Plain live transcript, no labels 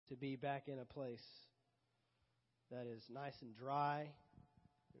be back in a place that is nice and dry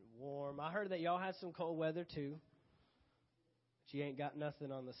and warm. I heard that y'all had some cold weather too, but you ain't got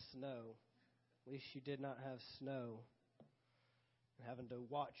nothing on the snow. At least you did not have snow and having to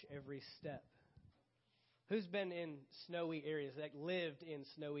watch every step. Who's been in snowy areas, like lived in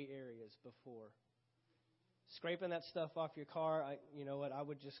snowy areas before? Scraping that stuff off your car, you know what, I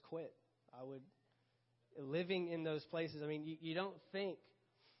would just quit. Living in those places, I mean, you don't think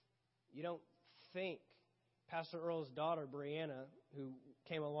Pastor Earl's daughter, Brianna, who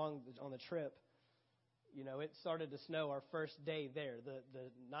came along on the trip, you know, it started to snow our first day there. The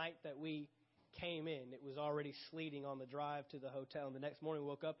night that we came in, it was already sleeting on the drive to the hotel. And the next morning we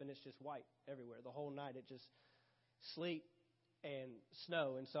woke up and it's just white everywhere. The whole night it just sleet and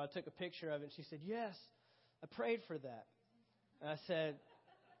snow. And so I took a picture of it and she said, "Yes, I prayed for that." And I said,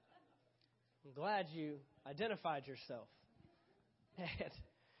 "I'm glad you identified yourself."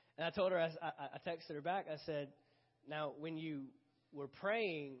 And I told her, I texted her back, I said, "Now, when you were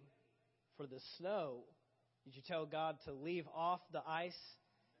praying for the snow, did you tell God to leave off the ice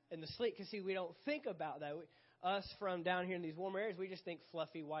and the sleet?" Because, see, we don't think about that. Us from down here in these warmer areas, we just think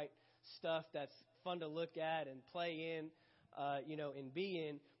fluffy white stuff that's fun to look at and play in, and be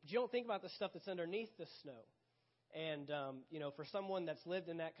in. But you don't think about the stuff that's underneath the snow. And, for someone that's lived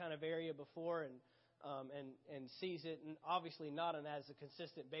in that kind of area before and sees it, and obviously not on as a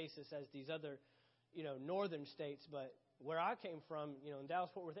consistent basis as these other, northern states, but where I came from, in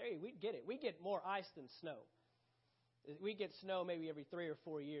Dallas-Fort Worth area, we get it. We get more ice than snow. We get snow maybe every 3 or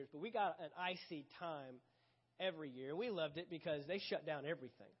 4 years, but we got an icy time every year. We loved it because they shut down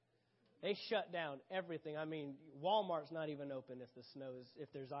everything. They shut down everything. I mean, Walmart's not even open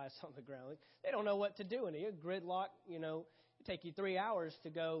if there's ice on the ground. They don't know what to do in it. Gridlock, it take you 3 hours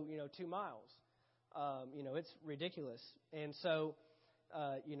to go, 2 miles. It's ridiculous. And so,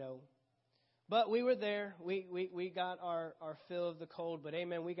 but we were there. We got our fill of the cold, but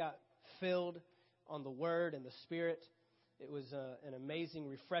amen, we got filled on the Word and the Spirit. It was an amazing,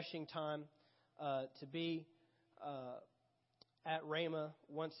 refreshing time to be at Rhema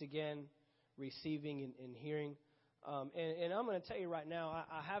once again, receiving and hearing. And I'm going to tell you right now,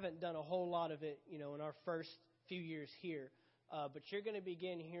 I haven't done a whole lot of it, in our first few years here, but you're going to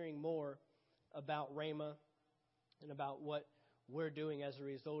begin hearing more about Rhema and about what we're doing as a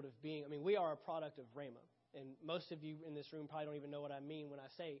result of being. I mean, we are a product of Rhema. And most of you in this room probably don't even know what I mean when I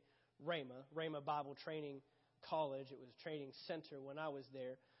say Rhema Bible Training College. It was a training center when I was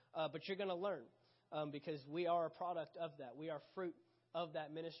there. But you're going to learn because we are a product of that. We are fruit of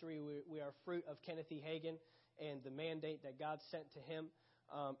that ministry. We are fruit of Kenneth E. Hagin and the mandate that God sent to him.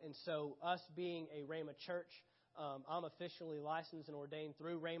 And so us being a Rhema church, I'm officially licensed and ordained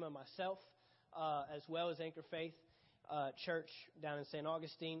through Rhema myself, as well as Anchor Faith Church down in St.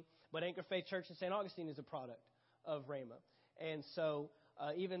 Augustine. But Anchor Faith Church in St. Augustine is a product of Rhema. And so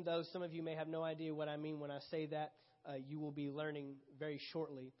even though some of you may have no idea what I mean when I say that, you will be learning very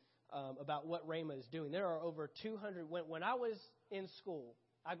shortly about what Rhema is doing. There are over 200. When I was in school,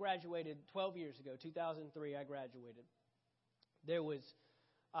 I graduated 12 years ago, 2003, I graduated. There was,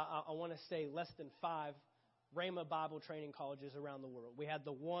 I want to say, less than 5 Rhema Bible training colleges around the world. We had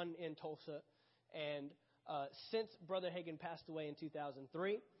the one in Tulsa, and since Brother Hagin passed away in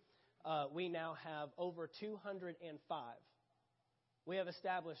 2003, we now have over 205. We have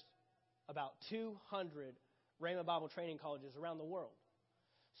established about 200 Rhema Bible training colleges around the world.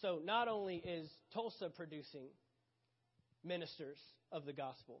 So not only is Tulsa producing ministers of the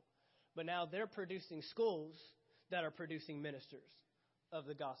gospel, but now they're producing schools that are producing ministers of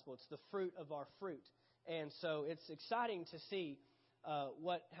the gospel. It's the fruit of our fruit. And so it's exciting to see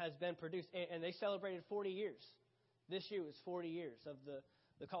what has been produced. And they celebrated 40 years. This year was 40 years of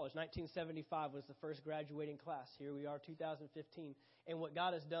the college. 1975 was the first graduating class. Here we are, 2015. And what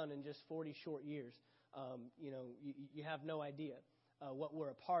God has done in just 40 short years, you have no idea what we're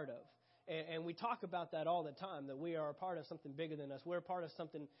a part of. And we talk about that all the time, that we are a part of something bigger than us. We're a part of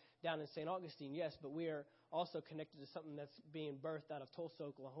something down in St. Augustine, yes, but we are also connected to something that's being birthed out of Tulsa,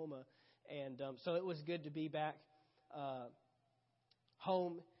 Oklahoma. And so it was good to be back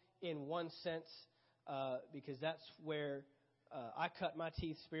home in one sense, because that's where I cut my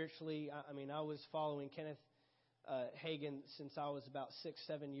teeth spiritually. I mean, I was following Kenneth Hagin since I was about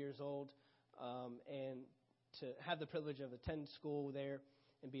 6-7 years old, and to have the privilege of attending school there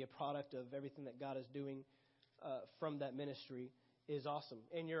and be a product of everything that God is doing from that ministry is awesome.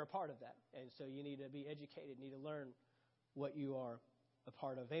 And you're a part of that. And so you need to be educated, need to learn what you are a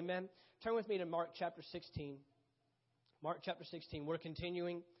part of. Amen. Turn with me to Mark chapter 16. Mark chapter 16. We're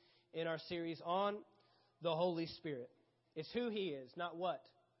continuing in our series on the Holy Spirit. It's who He is, not what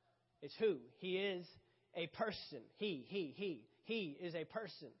It's who. He is a person. He is a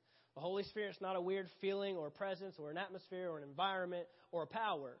person. The Holy Spirit's not a weird feeling or presence or an atmosphere or an environment or a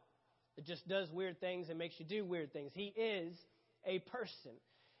power. It just does weird things and makes you do weird things. He is a person.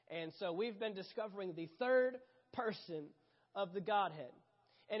 And so we've been discovering the third person of the Godhead.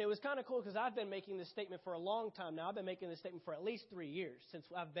 And it was kind of cool because I've been making this statement for a long time now. I've been making this statement for at least 3 years since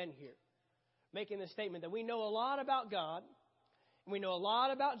I've been here. Making this statement that we know a lot about God. And we know a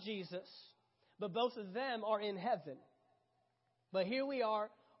lot about Jesus. But both of them are in heaven. But here we are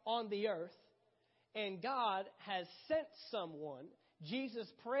on the earth. And God has sent someone. Jesus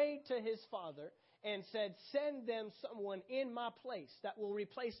prayed to his Father and said, send them someone in my place that will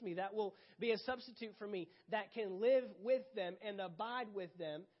replace me, that will be a substitute for me, that can live with them and abide with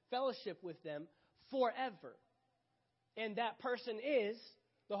them, fellowship with them forever. And that person is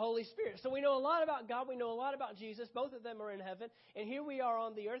the Holy Spirit. So we know a lot about God. We know a lot about Jesus. Both of them are in heaven. And here we are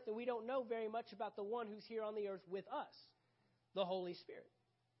on the earth, and we don't know very much about the one who's here on the earth with us, the Holy Spirit.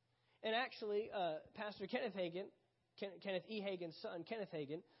 And actually, Pastor Kenneth E. Hagin's son, Kenneth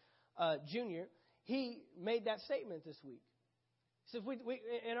Hagin, Jr., he made that statement this week. He says, we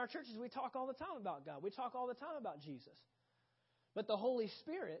in our churches, we talk all the time about God. We talk all the time about Jesus. But the Holy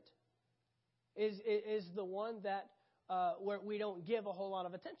Spirit is the one that where we don't give a whole lot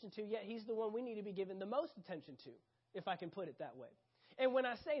of attention to, yet he's the one we need to be giving the most attention to, if I can put it that way. And when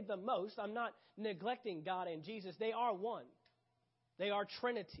I say the most, I'm not neglecting God and Jesus. They are one. They are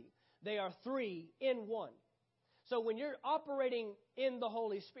Trinity. They are three in one. So when you're operating in the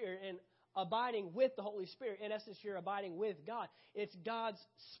Holy Spirit and abiding with the Holy Spirit, in essence, you're abiding with God. It's God's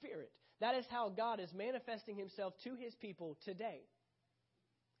Spirit. That is how God is manifesting himself to his people today.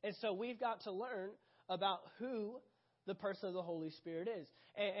 And so we've got to learn about who the person of the Holy Spirit is.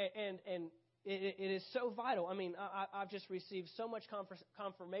 And it is so vital. I mean, I've just received so much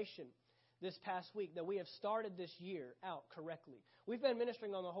confirmation this past week that we have started this year out correctly. We've been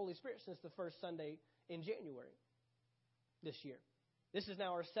ministering on the Holy Spirit since the first Sunday in January this year. This is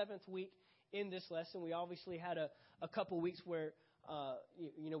now our 7th week in this lesson. We obviously had a couple weeks where,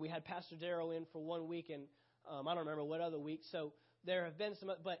 we had Pastor Darrow in for 1 week, and I don't remember what other week. So there have been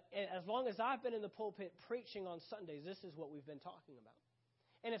some, but as long as I've been in the pulpit preaching on Sundays, this is what we've been talking about.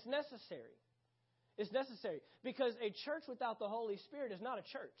 And it's necessary. It's necessary because a church without the Holy Spirit is not a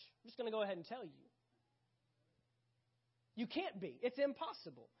church. I'm just going to go ahead and tell you. You can't be. It's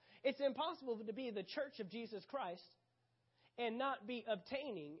impossible. It's impossible to be the church of Jesus Christ and not be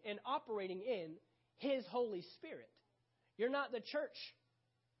obtaining and operating in his Holy Spirit. You're not the church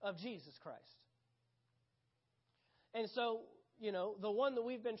of Jesus Christ. And so, the one that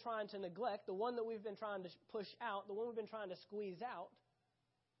we've been trying to neglect, the one that we've been trying to push out, the one we've been trying to squeeze out,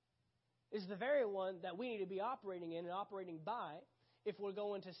 is the very one that we need to be operating in and operating by if we're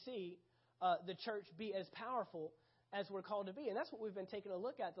going to see the church be as powerful as we're called to be. And that's what we've been taking a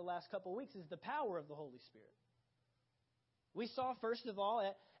look at the last couple of weeks, is the power of the Holy Spirit. We saw, first of all,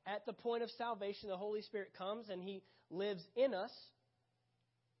 at the point of salvation, the Holy Spirit comes and he lives in us.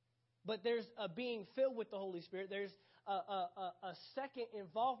 But there's a being filled with the Holy Spirit. There's a second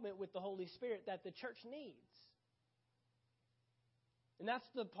involvement with the Holy Spirit that the church needs. And that's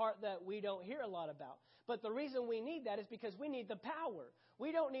the part that we don't hear a lot about. But the reason we need that is because we need the power.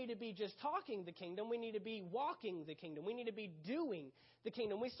 We don't need to be just talking the kingdom. We need to be walking the kingdom. We need to be doing the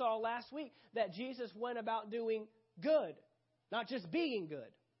kingdom. We saw last week that Jesus went about doing good, not just being good.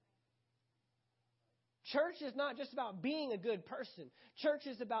 Church is not just about being a good person. Church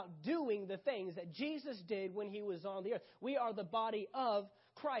is about doing the things that Jesus did when he was on the earth. We are the body of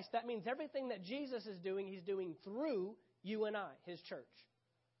Christ. That means everything that Jesus is doing, he's doing through you and I, his church.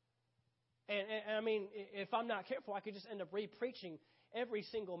 And I mean, if I'm not careful, I could just end up re-preaching every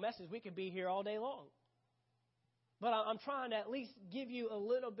single message. We could be here all day long. But I'm trying to at least give you a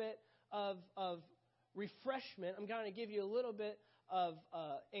little bit of refreshment. I'm going to give you a little bit of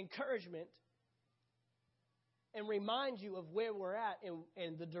encouragement and remind you of where we're at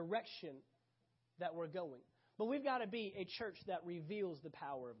and the direction that we're going. But we've got to be a church that reveals the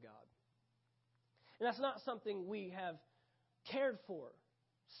power of God. And that's not something we have cared for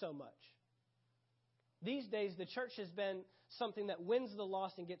so much. These days, the church has been something that wins the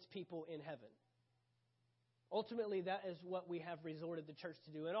lost and gets people in heaven. Ultimately, that is what we have resorted the church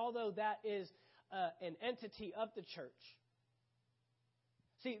to do. And although that is an entity of the church,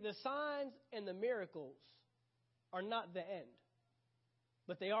 see, the signs and the miracles are not the end,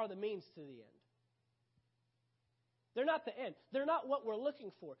 but they are the means to the end. They're not the end. They're not what we're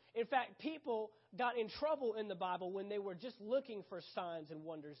looking for. In fact, people got in trouble in the Bible when they were just looking for signs and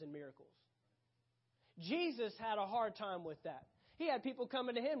wonders and miracles. Jesus had a hard time with that. He had people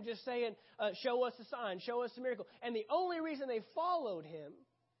coming to him just saying, show us a sign, show us a miracle. And the only reason they followed him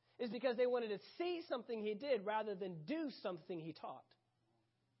is because they wanted to see something he did rather than do something he taught.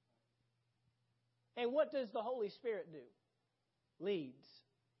 And what does the Holy Spirit do? Leads,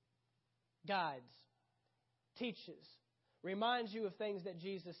 guides, teaches, reminds you of things that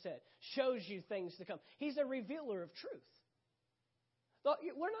Jesus said, shows you things to come. He's a revealer of truth.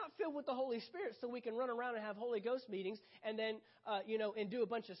 We're not filled with the Holy Spirit so we can run around and have Holy Ghost meetings and then, and do a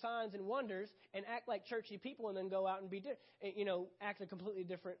bunch of signs and wonders and act like churchy people and then go out and act a completely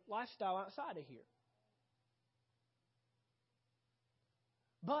different lifestyle outside of here.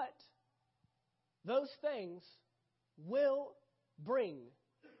 But those things will bring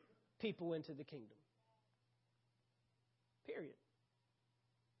people into the kingdom. Period.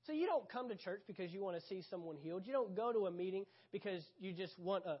 So you don't come to church because you want to see someone healed. You don't go to a meeting because you just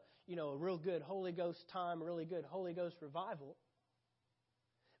want a real good Holy Ghost time, a really good Holy Ghost revival.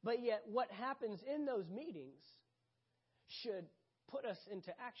 But yet what happens in those meetings should put us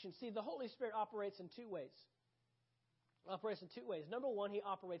into action. See, the Holy Spirit operates in two ways. Number one, he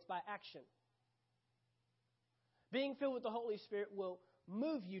operates by action. Being filled with the Holy Spirit will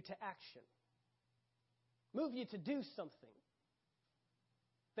move you to action. Move you to do something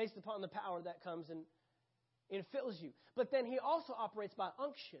based upon the power that comes and it fills you. But then he also operates by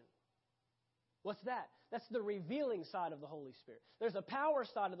unction. What's that? That's the revealing side of the Holy Spirit. There's a power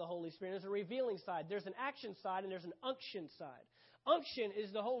side of the Holy Spirit. There's a revealing side. There's an action side and there's an unction side. Unction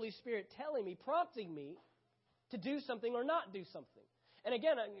is the Holy Spirit telling me, prompting me to do something or not do something. And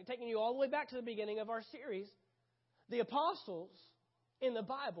again, I'm taking you all the way back to the beginning of our series. The apostles in the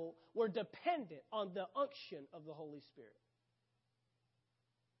Bible were dependent on the unction of the Holy Spirit.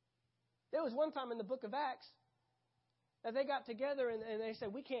 There was one time in the book of Acts that they got together and they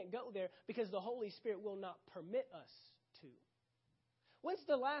said, we can't go there because the Holy Spirit will not permit us to. When's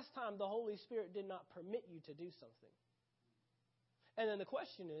the last time the Holy Spirit did not permit you to do something? And then the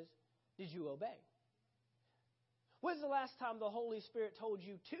question is, did you obey? When's the last time the Holy Spirit told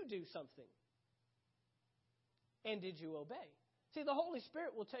you to do something? And did you obey? See, the Holy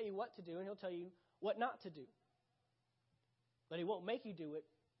Spirit will tell you what to do and he'll tell you what not to do. But he won't make you do it.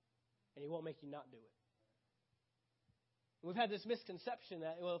 And he won't make you not do it. We've had this misconception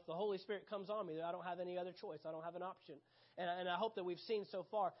that, well, if the Holy Spirit comes on me, that I don't have any other choice. I don't have an option. And I hope that we've seen so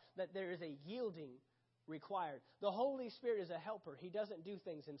far that there is a yielding required. The Holy Spirit is a helper. He doesn't do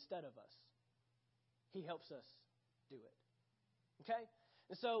things instead of us. He helps us do it. Okay?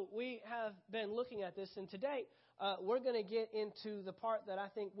 And so we have been looking at this. And today, we're going to get into the part that I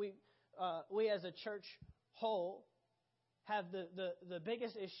think we as a church whole have the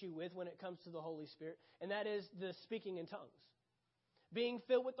biggest issue with when it comes to the Holy Spirit, and that is the speaking in tongues. Being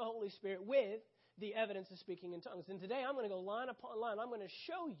filled with the Holy Spirit with the evidence of speaking in tongues. And today I'm going to go line upon line. I'm going to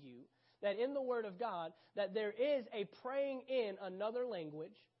show you that in the Word of God that there is a praying in another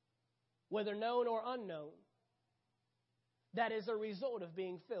language, whether known or unknown, that is a result of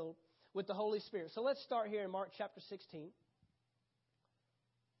being filled with the Holy Spirit. So let's start here in Mark chapter 16.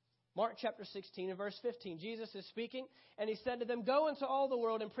 Mark chapter 16 and verse 15. Jesus is speaking and he said to them, go into all the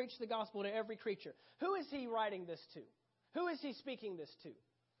world and preach the gospel to every creature. Who is he writing this to? Who is he speaking this to?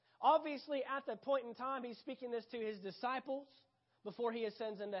 Obviously, at that point in time, he's speaking this to his disciples before he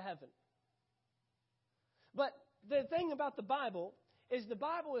ascends into heaven. But the thing about the Bible is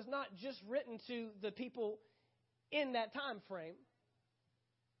not just written to the people in that time frame.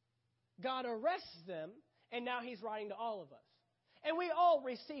 God arrests them, and now he's writing to all of us. And we all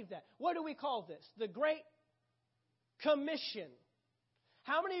receive that. What do we call this? The Great Commission.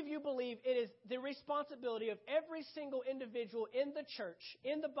 How many of you believe it is the responsibility of every single individual in the church,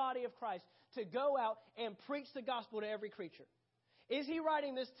 in the body of Christ, to go out and preach the gospel to every creature? Is he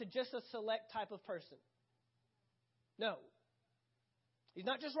writing this to just a select type of person? No. He's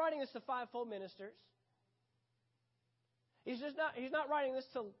not just writing this to fivefold ministers. He's not writing this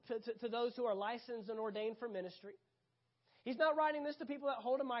to those who are licensed and ordained for ministry. He's not writing this to people that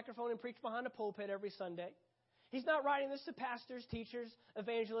hold a microphone and preach behind a pulpit every Sunday. He's not writing this to pastors, teachers,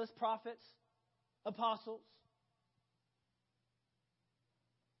 evangelists, prophets, apostles.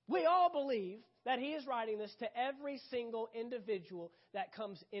 We all believe that he is writing this to every single individual that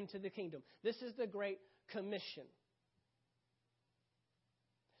comes into the kingdom. This is the Great Commission.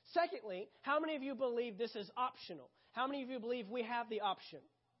 Secondly, how many of you believe this is optional? How many of you believe we have the option?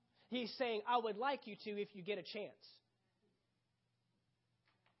 He's saying, I would like you to if you get a chance.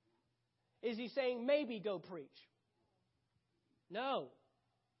 Is he saying maybe go preach? No.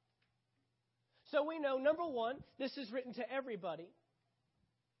 So we know, number one, this is written to everybody.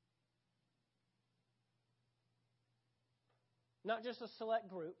 not just a select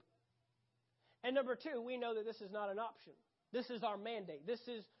group. And number two, we know that this is not an option. This is our mandate. This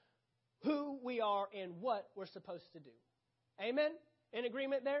is who we are and what we're supposed to do. Amen? In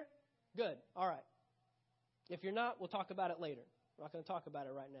agreement there? Good. All right. If you're not, we'll talk about it later. We're not going to talk about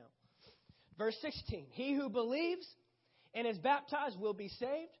it right now. Verse 16, he who believes and is baptized will be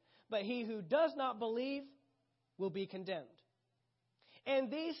saved, but he who does not believe will be condemned.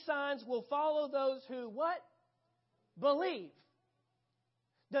 And these signs will follow those who what? Believe.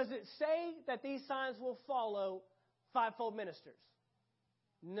 Does it say that these signs will follow fivefold ministers?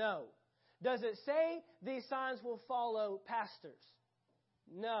 No. Does it say these signs will follow pastors?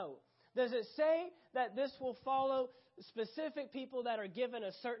 No. Does it say that this will follow specific people that are given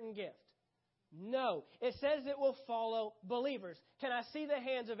a certain gift? No. It says it will follow believers. Can I see the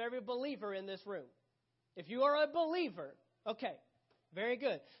hands of every believer in this room? If you are a believer, okay, very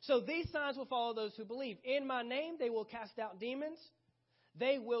good. So these signs will follow those who believe. In my name, they will cast out demons.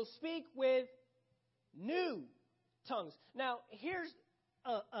 They will speak with new tongues. Now, here's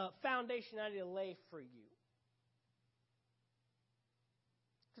a foundation I need to lay for you.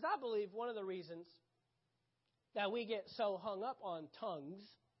 Because I believe one of the reasons that we get so hung up on tongues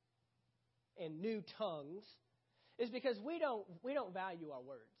and new tongues is because we don't value our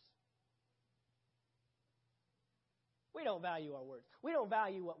words. We don't value our words. We don't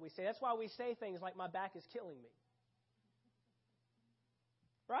value what we say. That's why we say things like, my back is killing me.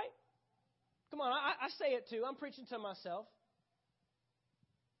 Right? Come on, I say it too. I'm preaching to myself.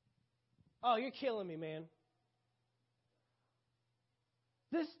 Oh, you're killing me, man.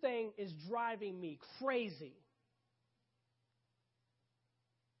 This thing is driving me crazy.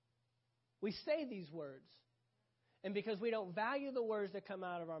 We say these words, and because we don't value the words that come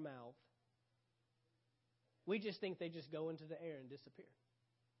out of our mouth, we just think they just go into the air and disappear.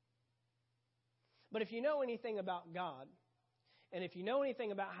 But if you know anything about God, and if you know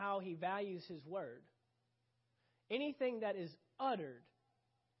anything about how He values His word, anything that is uttered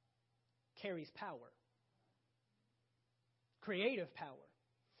carries power. Creative power.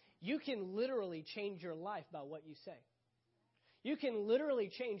 You can literally change your life by what you say. You can literally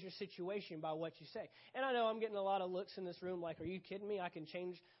change your situation by what you say. And I know I'm getting a lot of looks in this room like, are you kidding me? I can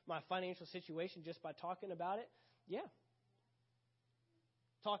change my financial situation just by talking about it? Yeah.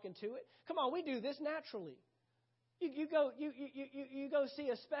 Talking to it. Come on, we do this naturally. You go see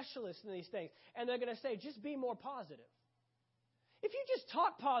a specialist in these things, and they're going to say, just be more positive. If you just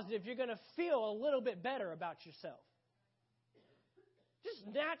talk positive, you're going to feel a little bit better about yourself. Just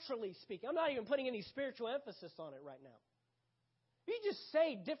naturally speaking. I'm not even putting any spiritual emphasis on it right now. You just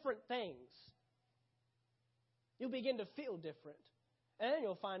say different things. You'll begin to feel different. And then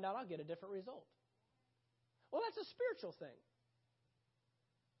you'll find out I'll get a different result. Well, that's a spiritual thing.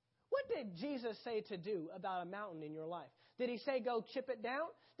 What did Jesus say to do about a mountain in your life? Did He say go chip it down?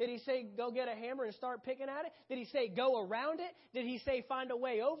 Did He say go get a hammer and start picking at it? Did He say go around it? Did He say find a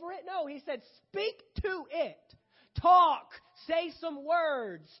way over it? No, He said speak to it. Talk. Say some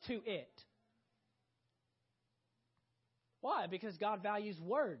words to it. Why? Because God values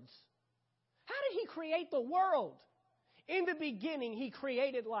words. How did He create the world? In the beginning, He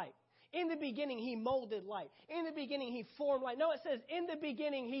created light. In the beginning, He molded light. In the beginning, He formed light. No, it says in the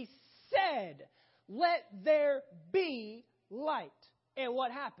beginning, He said, let there be light. And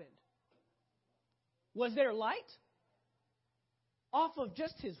what happened? Was there light? Off of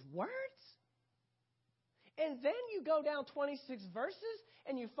just His words? And then you go down 26 verses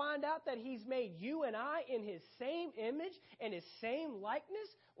and you find out that He's made you and I in His same image and His same likeness.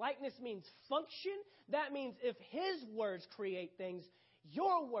 Likeness means function. That means if His words create things,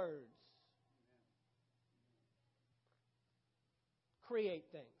 your words create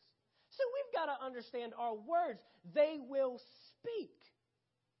things. So we've got to understand our words. They will speak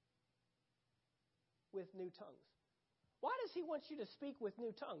with new tongues. Why does He want you to speak with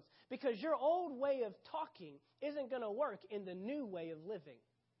new tongues? Because your old way of talking isn't going to work in the new way of living.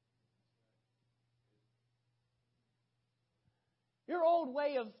 Your old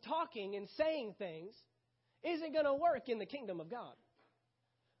way of talking and saying things isn't going to work in the kingdom of God.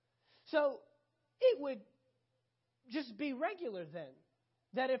 So it would just be regular then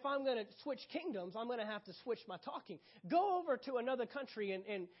that if I'm going to switch kingdoms, I'm going to have to switch my talking. Go over to another country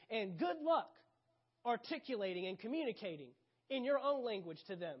and good luck articulating and communicating in your own language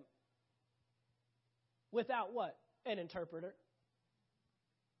to them. Without what? An interpreter.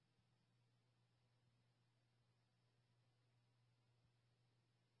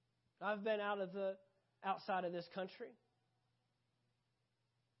 I've been outside of this country.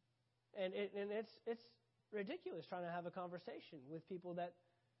 And it's ridiculous trying to have a conversation with people that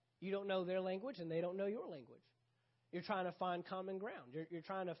you don't know their language and they don't know your language. You're trying to find common ground. You're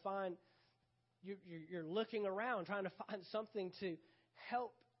trying to find, you're looking around, trying to find something to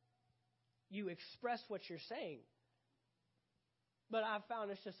help you express what you're saying. But I've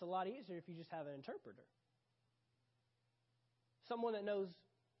found it's just a lot easier if you just have an interpreter. Someone that knows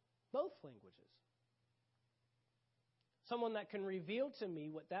both languages. Someone that can reveal to me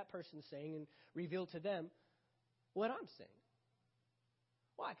what that person's saying and reveal to them what I'm saying.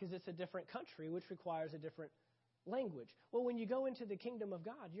 Why? Because it's a different country, which requires a different language. Well, when you go into the kingdom of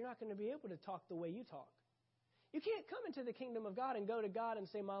God, you're not going to be able to talk the way you talk. You can't come into the kingdom of God and go to God and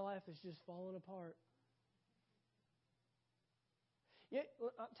say, my life is just falling apart.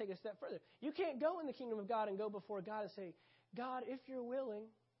 I'll take it a step further. You can't go in the kingdom of God and go before God and say, God, if you're willing.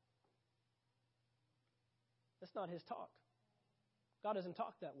 That's not his talk. God doesn't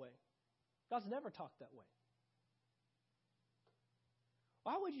talk that way. God's never talked that way.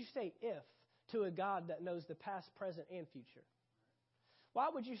 Why would you say if to a God that knows the past, present, and future? Why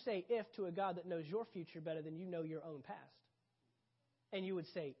would you say if to a God that knows your future better than you know your own past? And you would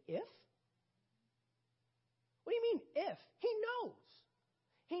say if? What do you mean if? He knows.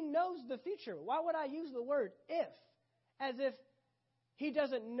 He knows the future. Why would I use the word if? As if he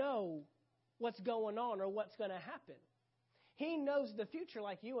doesn't know what's going on or what's going to happen. He knows the future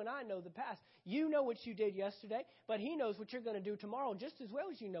like you and I know the past. You know what you did yesterday, but he knows what you're going to do tomorrow just as well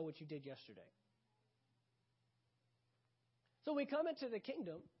as you know what you did yesterday. So we come into the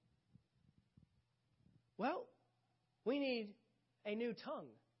kingdom. Well, we need a new tongue.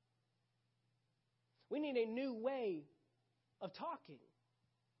 We need a new way of talking.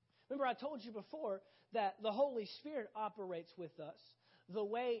 Remember, I told you before that the Holy Spirit operates with us the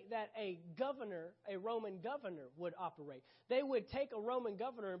way that a governor, a Roman governor, would operate. They would take a Roman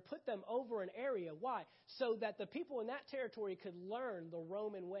governor and put them over an area. Why? So that the people in that territory could learn the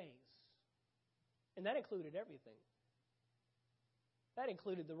Roman ways. And that included everything. That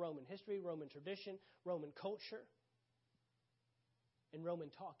included the Roman history, Roman tradition, Roman culture, and Roman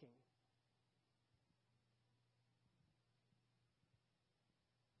talking.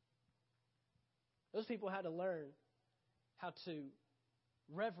 Those people had to learn how to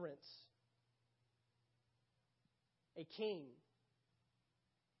reverence a king,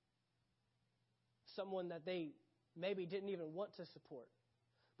 someone that they maybe didn't even want to support.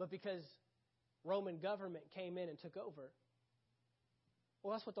 But because Roman government came in and took over,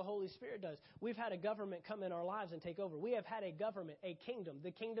 well, that's what the Holy Spirit does. We've had a government come in our lives and take over. We have had a government, a kingdom.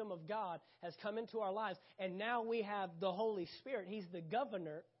 The kingdom of God has come into our lives. And now we have the Holy Spirit. He's the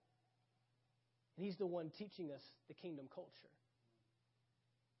governor. And he's the one teaching us the kingdom culture.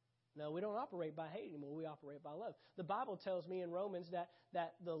 No, we don't operate by hate anymore. We operate by love. The Bible tells me in Romans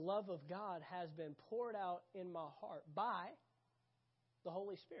that the love of God has been poured out in my heart by the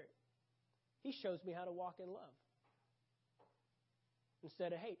Holy Spirit. He shows me how to walk in love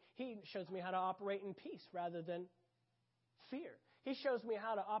instead of hate. He shows me how to operate in peace rather than fear. He shows me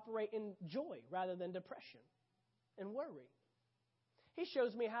how to operate in joy rather than depression and worry. He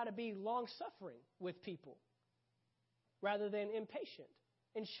shows me how to be long-suffering with people rather than impatient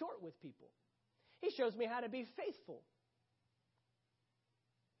and short with people. He shows me how to be faithful.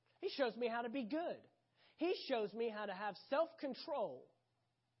 He shows me how to be good. He shows me how to have self-control.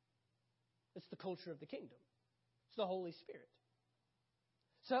 It's the culture of the kingdom. It's the Holy Spirit.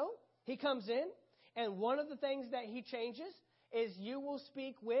 So, he comes in, and one of the things that he changes is you will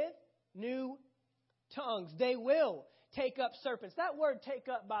speak with new tongues. They will take up serpents. That word take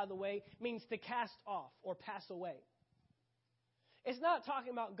up, by the way, means to cast off or pass away. It's not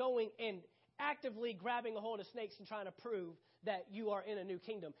talking about going and actively grabbing a hold of snakes and trying to prove that you are in a new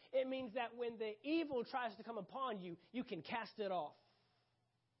kingdom. It means that when the evil tries to come upon you, you can cast it off.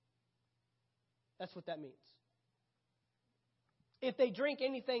 That's what that means. If they drink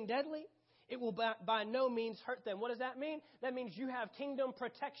anything deadly, it will by no means hurt them. What does that mean? That means you have kingdom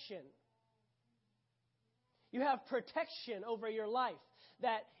protection. You have protection over your life.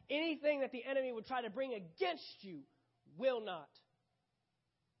 That anything that the enemy would try to bring against you will not.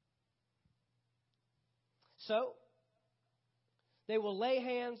 So, they will lay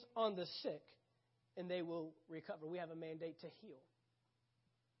hands on the sick and they will recover. We have a mandate to heal.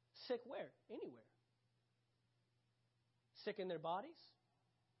 Sick where? Anywhere. Sick in their bodies.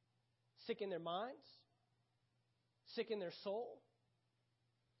 Sick in their minds. Sick in their soul.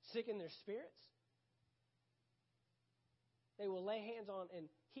 Sick in their spirits. They will lay hands on and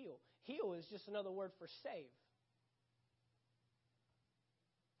heal. Heal is just another word for save.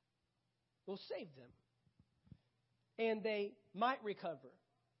 We'll save them. And they might recover.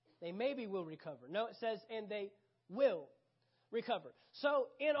 They maybe will recover. No, it says, and they will recover. So,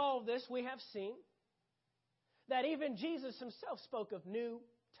 in all of this, we have seen that even Jesus himself spoke of new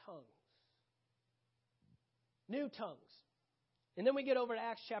tongues. New tongues. And then we get over to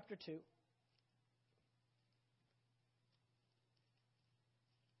Acts chapter 2.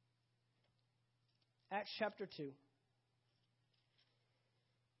 Acts chapter 2.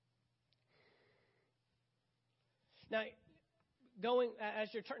 Now, as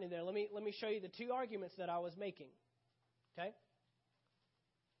you're turning there, let me show you the two arguments that I was making. Okay?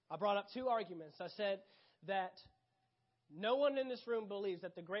 I brought up two arguments. I said that no one in this room believes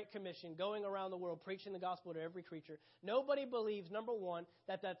that the Great Commission, going around the world preaching the gospel to every creature, nobody believes, number one,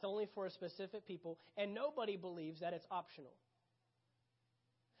 that that's only for a specific people, and nobody believes that it's optional.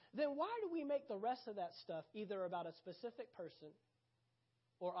 Then why do we make the rest of that stuff either about a specific person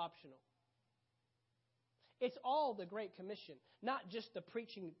or optional? It's all the Great Commission, not just the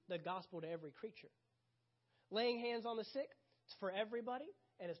preaching the gospel to every creature. Laying hands on the sick, it's for everybody,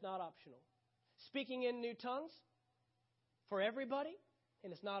 and it's not optional. Speaking in new tongues, for everybody,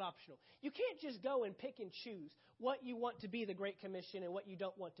 and it's not optional. You can't just go and pick and choose what you want to be the Great Commission and what you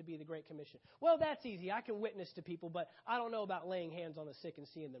don't want to be the Great Commission. Well, that's easy. I can witness to people, but I don't know about laying hands on the sick and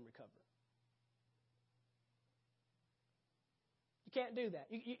seeing them recover. You can't do that.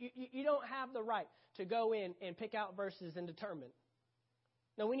 You don't have the right to go in and pick out verses and determine.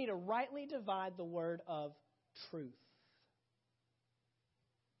 No, we need to rightly divide the word of truth.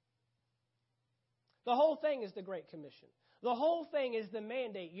 The whole thing is the Great Commission. The whole thing is the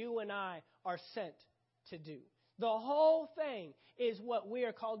mandate you and I are sent to do. The whole thing is what we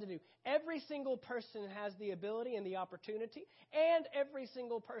are called to do. Every single person has the ability and the opportunity, and every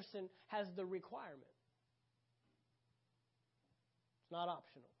single person has the requirement. It's not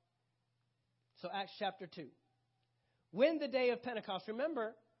optional. So Acts chapter 2. When the day of Pentecost,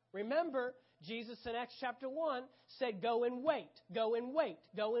 remember, Jesus in Acts chapter 1 said, go and wait, go and wait,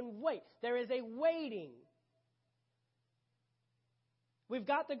 go and wait. There is a waiting. We've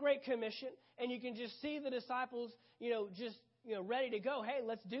got the Great Commission, and you can just see the disciples, ready to go. Hey,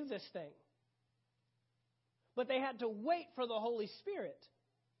 let's do this thing. But they had to wait for the Holy Spirit.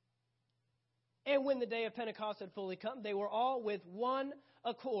 And when the day of Pentecost had fully come, they were all with one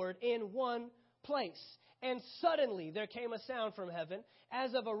accord in one place. And suddenly there came a sound from heaven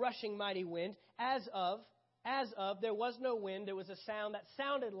as of a rushing mighty wind, as of, there was no wind. There was a sound that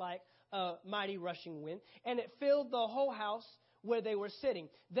sounded like a mighty rushing wind, and it filled the whole house where they were sitting.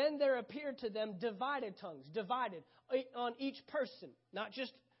 Then there appeared to them divided tongues, divided on each person, not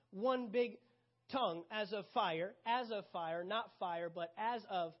just one big tongue as of fire, not fire, but as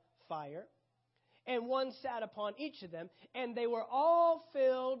of fire. And one sat upon each of them, and they were all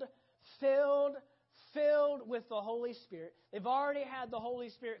filled with the Holy Spirit. They've already had the Holy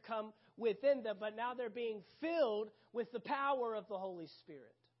Spirit come within them, but now they're being filled with the power of the Holy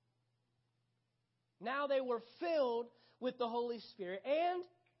Spirit. Now they were filled with the Holy Spirit and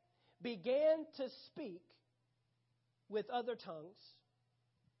began to speak with other tongues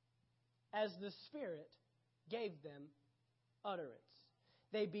as the Spirit gave them utterance.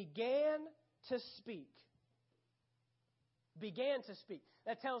 They began to speak. Began to speak.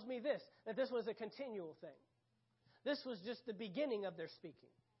 That tells me this, that this was a continual thing. This was just the beginning of their speaking.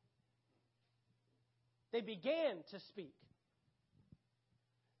 They began to speak.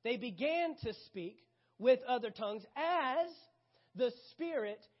 They began to speak with other tongues as the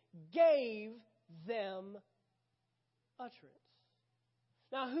Spirit gave them utterance.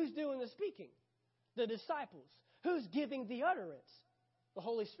 Now, who's doing the speaking? The disciples. Who's giving the utterance? The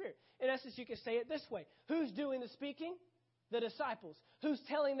Holy Spirit. In essence, you can say it this way. Who's doing the speaking? The disciples. Who's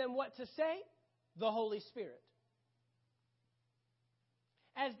telling them what to say? The Holy Spirit.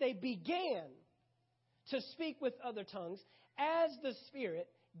 As they began to speak with other tongues, as the Spirit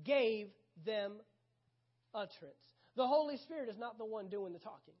gave them utterance. The Holy Spirit is not the one doing the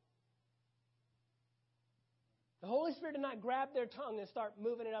talking. The Holy Spirit did not grab their tongue and start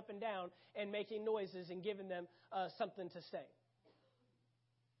moving it up and down and making noises and giving them something to say.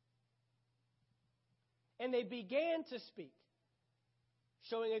 And they began to speak,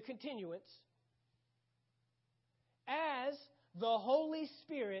 showing a continuance, as the Holy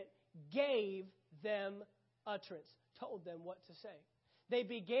Spirit gave them utterance, told them what to say. They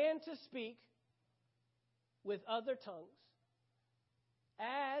began to speak with other tongues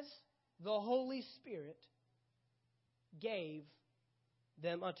as the Holy Spirit gave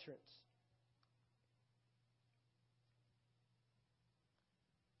them utterance.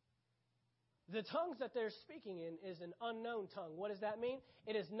 The tongues that they're speaking in is an unknown tongue. What does that mean?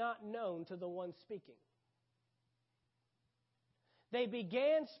 It is not known to the one speaking. They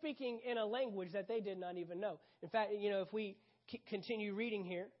began speaking in a language that they did not even know. In fact, if we continue reading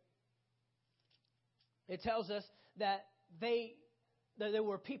here, it tells us that there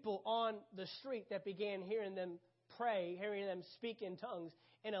were people on the street that began hearing them pray, hearing them speak in tongues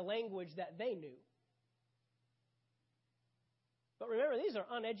in a language that they knew. But remember, these are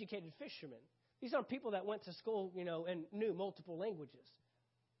uneducated fishermen. These aren't people that went to school, and knew multiple languages.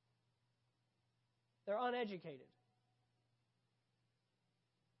 They're uneducated.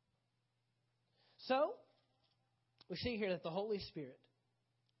 So, we see here that the Holy Spirit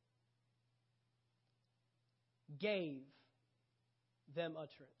gave them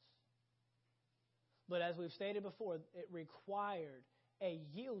utterance. But as we've stated before, it required a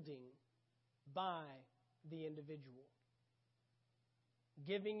yielding by the individual.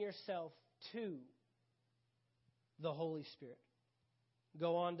 Giving yourself to the Holy Spirit.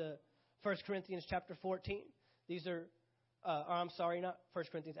 Go on to 1 Corinthians chapter 14. These are, not 1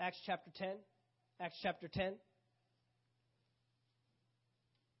 Corinthians, Acts chapter 10. Acts chapter 10.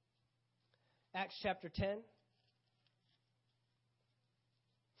 Acts chapter 10.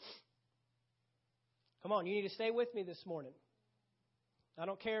 Come on, you need to stay with me this morning. I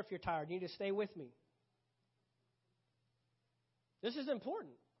don't care if you're tired. You need to stay with me. This is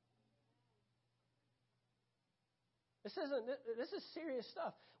important. This is serious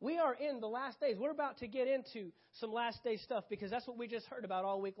stuff. We are in the last days. We're about to get into some last day stuff because that's what we just heard about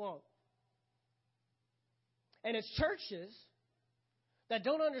all week long. And it's churches that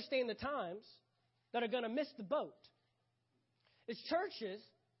don't understand the times that are going to miss the boat. It's churches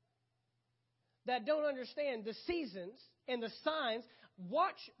that don't understand the seasons and the signs.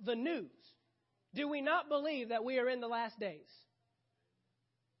 Watch the news. Do we not believe that we are in the last days?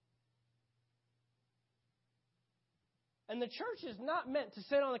 And the church is not meant to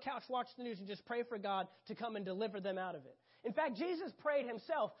sit on the couch, watch the news, and just pray for God to come and deliver them out of it. In fact, Jesus prayed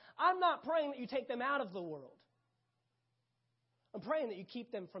himself, I'm not praying that you take them out of the world. I'm praying that you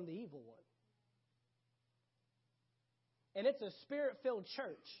keep them from the evil one. And it's a spirit-filled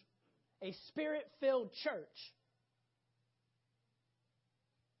church. A spirit-filled church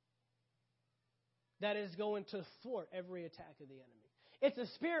that is going to thwart every attack of the enemy. It's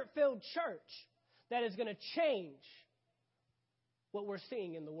a spirit-filled church that is going to change what we're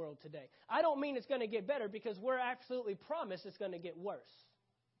seeing in the world today. I don't mean it's going to get better because we're absolutely promised it's going to get worse.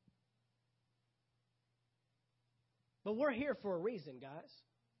 But we're here for a reason, guys.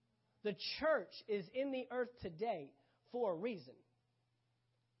 The church is in the earth today for a reason.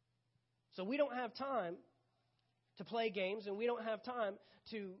 So we don't have time to play games, and we don't have time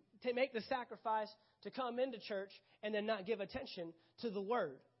to make the sacrifice to come into church and then not give attention to the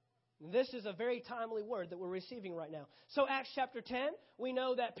word. This is a very timely word that we're receiving right now. So Acts chapter 10, we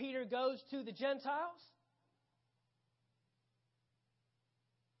know that Peter goes to the Gentiles,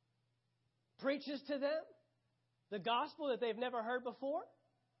 preaches to them the gospel that they've never heard before.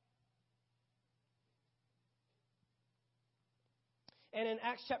 And in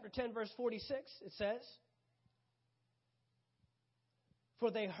Acts chapter 10, verse 46, it says,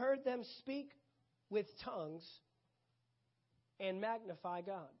 for they heard them speak with tongues and magnify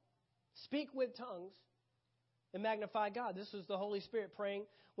God. Speak with tongues and magnify God. This was the Holy Spirit praying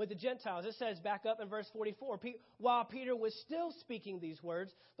with the Gentiles. It says back up in verse 44, while Peter was still speaking these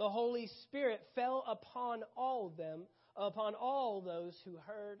words, the Holy Spirit fell upon all of them, upon all those who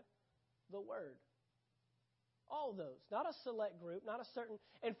heard the word. All those, not a select group, not a certain.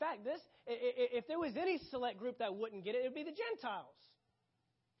 In fact, if there was any select group that wouldn't get it, it would be the Gentiles.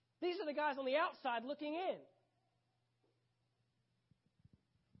 These are the guys on the outside looking in.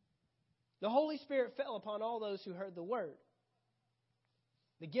 The Holy Spirit fell upon all those who heard the word.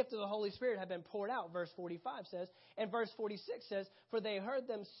 The gift of the Holy Spirit had been poured out, verse 45 says. And verse 46 says, for they heard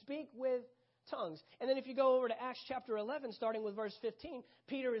them speak with tongues. And then if you go over to Acts chapter 11, starting with verse 15,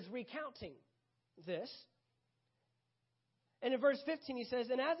 Peter is recounting this. And in verse 15 he says,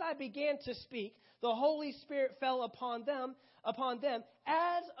 and as I began to speak, the Holy Spirit fell upon them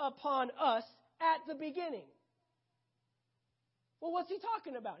as upon us at the beginning. Well, what's he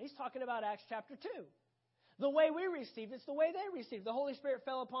talking about? He's talking about Acts chapter 2. The way we received, it's the way they received. The Holy Spirit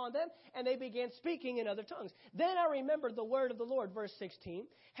fell upon them, and they began speaking in other tongues. Then I remembered the word of the Lord, verse 16,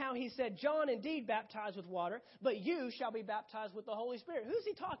 how he said, John indeed baptized with water, but you shall be baptized with the Holy Spirit. Who's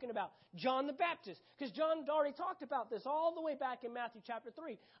he talking about? John the Baptist. Because John already talked about this all the way back in Matthew chapter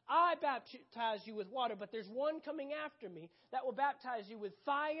 3. I baptize you with water, but there's one coming after me that will baptize you with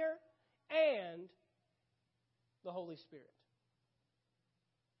fire and the Holy Spirit.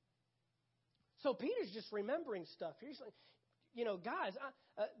 So Peter's just remembering stuff. He's like, guys,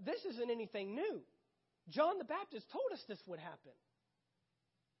 this isn't anything new. John the Baptist told us this would happen.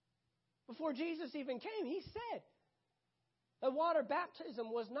 Before Jesus even came, he said that water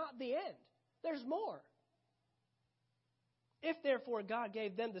baptism was not the end. There's more. If therefore God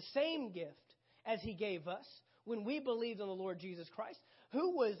gave them the same gift as he gave us when we believed on the Lord Jesus Christ,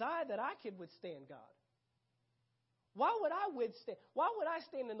 who was I that I could withstand God? Why would I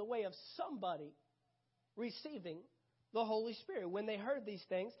stand in the way of somebody receiving the Holy Spirit? When they heard these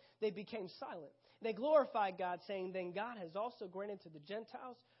things, they became silent. They glorified God, saying, then God has also granted to the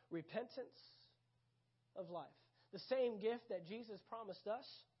Gentiles repentance of life. The same gift that Jesus promised us,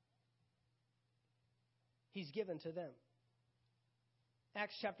 he's given to them.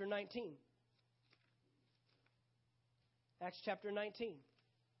 Acts chapter 19. Acts chapter 19.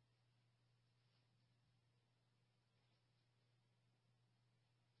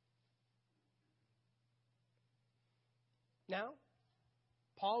 Now,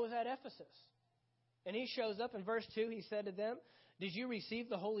 Paul was at Ephesus, and he shows up in verse 2. He said to them, did you receive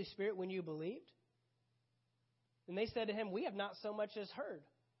the Holy Spirit when you believed? And they said to him, we have not so much as heard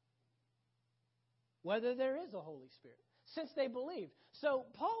whether there is a Holy Spirit, since they believed. So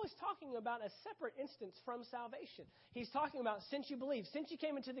Paul is talking about a separate instance from salvation. He's talking about since you believe, since you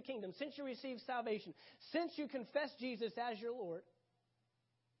came into the kingdom, since you received salvation, since you confessed Jesus as your Lord,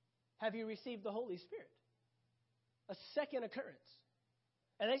 have you received the Holy Spirit? A second occurrence.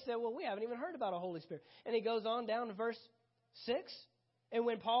 And they said, well, we haven't even heard about a Holy Spirit. And he goes on down to verse 6. And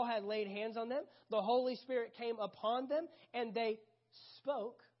when Paul had laid hands on them, the Holy Spirit came upon them, and they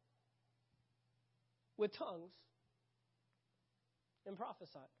spoke with tongues and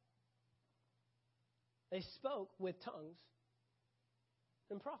prophesied. They spoke with tongues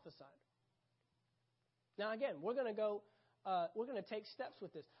and prophesied. Now, again, we're going to take steps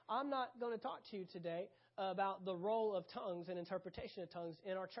with this. I'm not going to talk to you today about the role of tongues and interpretation of tongues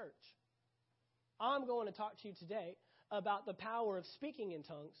in our church. I'm going to talk to you today about the power of speaking in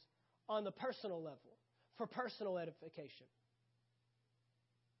tongues on the personal level for personal edification.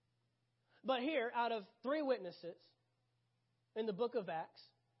 But here, out of 3 witnesses in the book of Acts,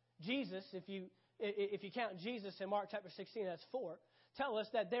 Jesus, if you count Jesus in Mark chapter 16, that's 4, tell us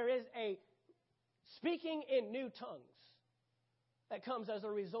that there is a speaking in new tongues that comes as a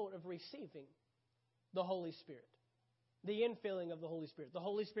result of receiving the Holy Spirit. The infilling of the Holy Spirit. The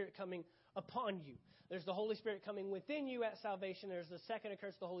Holy Spirit coming upon you. There's the Holy Spirit coming within you at salvation. There's the second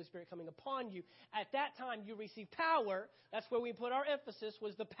occurrence, the Holy Spirit coming upon you. At that time, you receive power. That's where we put our emphasis,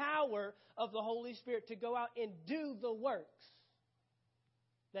 was the power of the Holy Spirit to go out and do the works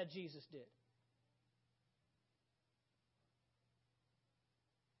that Jesus did.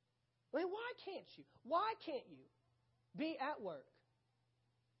 I mean, why can't you be at work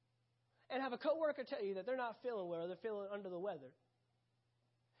and have a coworker tell you that they're not feeling well or they're feeling under the weather,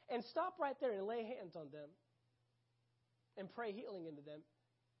 and stop right there and lay hands on them and pray healing into them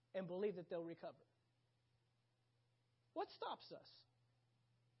and believe that they'll recover? What stops us?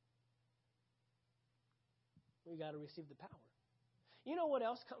 We got to receive the power. You know what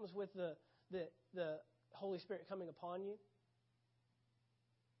else comes with the Holy Spirit coming upon you?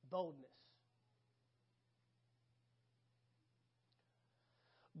 Boldness.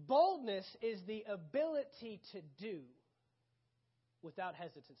 Boldness is the ability to do without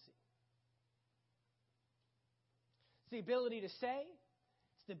hesitancy. It's the ability to say.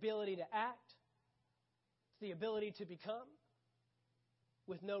 It's the ability to act. It's the ability to become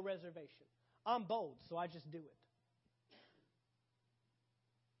with no reservation. I'm bold, so I just do it.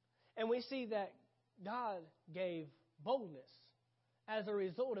 And we see that God gave boldness as a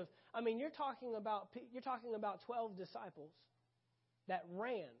result of, you're talking about 12 disciples that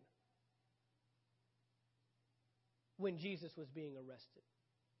ran when Jesus was being arrested.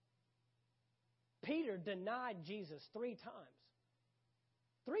 Peter denied Jesus 3 times.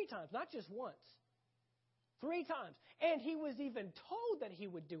 3 times, not just once. 3 times. And he was even told that he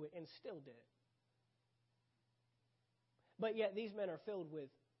would do it and still did it. But yet these men are filled with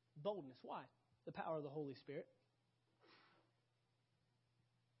boldness. Why? The power of the Holy Spirit.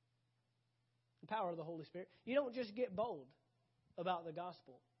 The power of the Holy Spirit. You don't just get bold about the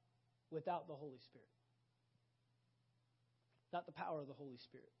gospel without the Holy Spirit. Not the power of the Holy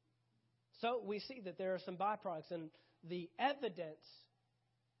Spirit. So we see that there are some byproducts, and the evidence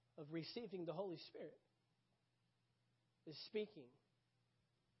of receiving the Holy Spirit is speaking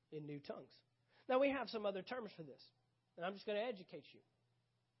in new tongues. Now we have some other terms for this, and I'm just going to educate you.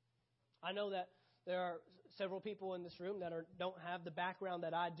 I know that there are several people in this room that don't have the background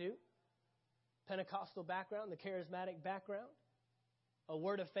that I do. Pentecostal background, the charismatic background, a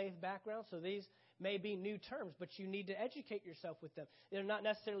word of faith background. So these may be new terms, but you need to educate yourself with them. They're not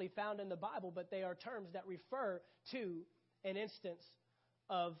necessarily found in the Bible, but they are terms that refer to an instance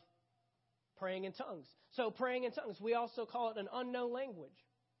of praying in tongues. So praying in tongues, we also call it an unknown language.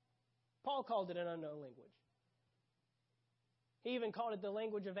 Paul called it an unknown language. He even called it the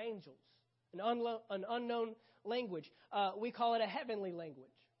language of angels, an unknown language. We call it a heavenly language.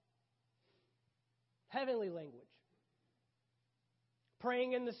 Heavenly language.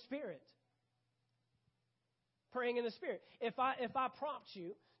 Praying in the Spirit. Praying in the Spirit. If I prompt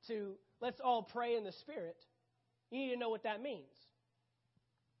you to let's all pray in the Spirit, you need to know what that means.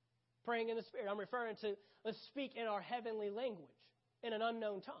 Praying in the Spirit. I'm referring to let's speak in our heavenly language, in an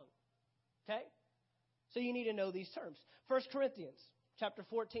unknown tongue. Okay? So you need to know these terms. 1 Corinthians chapter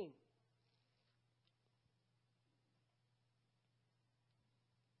 14.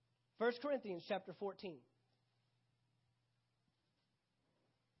 1 Corinthians chapter 14.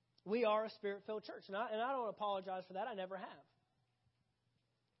 We are a Spirit-filled church. And I don't apologize for that. I never have.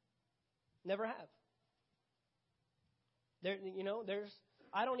 Never have.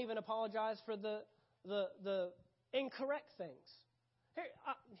 I don't even apologize for the incorrect things.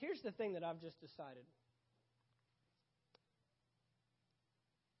 Here's the thing that I've just decided.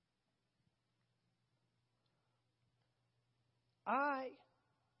 I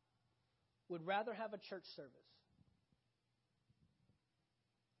would rather have a church service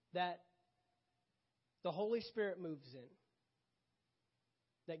that the Holy Spirit moves in,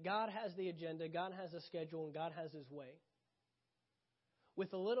 that God has the agenda, God has a schedule, and God has His way,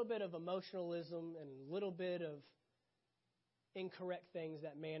 with a little bit of emotionalism and a little bit of incorrect things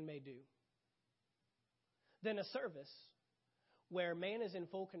that man may do, than a service where man is in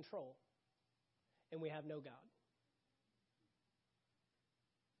full control and we have no God.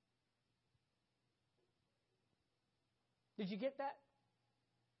 Did you get that?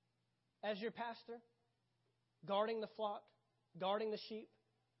 As your pastor, guarding the flock, guarding the sheep,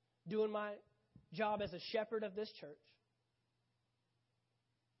 doing my job as a shepherd of this church.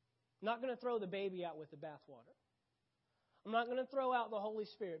 I'm not going to throw the baby out with the bathwater. I'm not going to throw out the Holy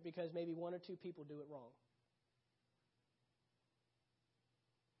Spirit because maybe one or two people do it wrong.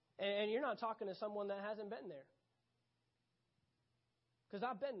 And you're not talking to someone that hasn't been there. Because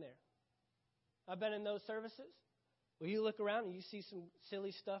I've been there. I've been in those services where you look around and you see some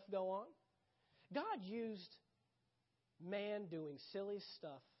silly stuff go on. God used man doing silly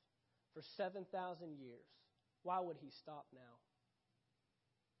stuff for 7,000 years. Why would He stop now?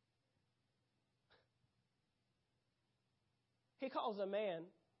 He calls a man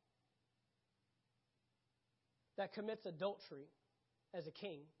that commits adultery as a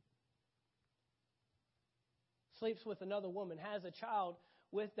king, sleeps with another woman, has a child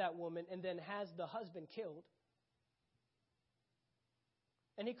with that woman, and then has the husband killed.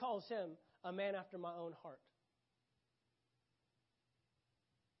 And He calls him a man after my own heart.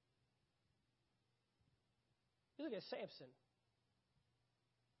 You look at Samson,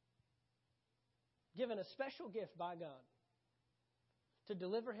 given a special gift by God to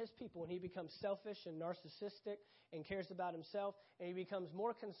deliver his people, and he becomes selfish and narcissistic and cares about himself, and he becomes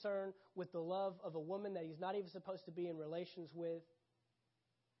more concerned with the love of a woman that he's not even supposed to be in relations with.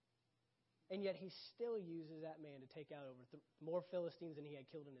 And yet he still uses that man to take out over more Philistines than he had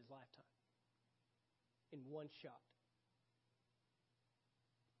killed in his lifetime. In one shot.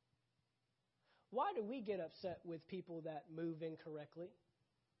 Why do we get upset with people that move incorrectly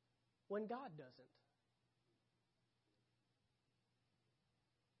when God doesn't?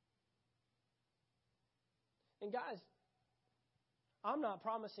 And guys, I'm not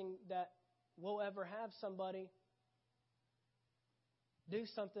promising that we'll ever have somebody do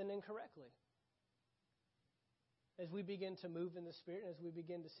something incorrectly. As we begin to move in the Spirit, as we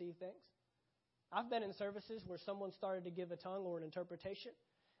begin to see things. I've been in services where someone started to give a tongue or an interpretation,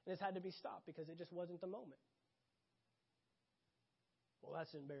 and it's had to be stopped because it just wasn't the moment. Well,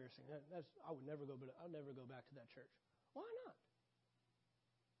 that's embarrassing. I would never go, but I'll never go back to that church. Why not?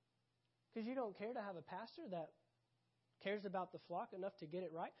 Because you don't care to have a pastor that cares about the flock enough to get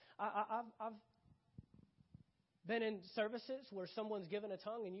it right. I've been in services where someone's given a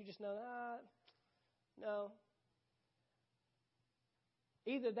tongue and you just know, no.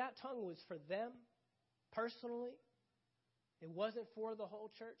 Either that tongue was for them personally, it wasn't for the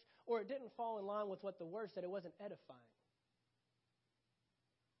whole church, or it didn't fall in line with what the word said. It wasn't edifying.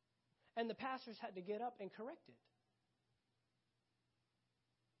 And the pastors had to get up and correct it.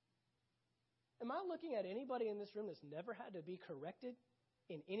 Am I looking at anybody in this room that's never had to be corrected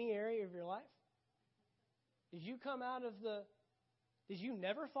in any area of your life? Did you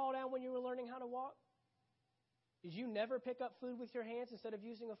never fall down when you were learning how to walk? Did you never pick up food with your hands instead of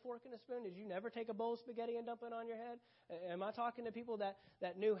using a fork and a spoon? Did you never take a bowl of spaghetti and dump it on your head? Am I talking to people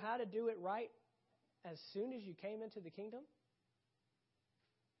that knew how to do it right as soon as you came into the kingdom?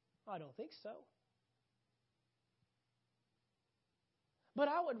 I don't think so. But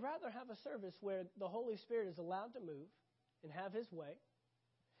I would rather have a service where the Holy Spirit is allowed to move and have his way.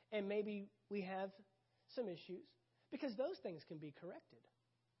 And maybe we have some issues, because those things can be corrected.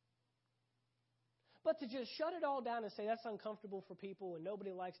 But to just shut it all down and say that's uncomfortable for people and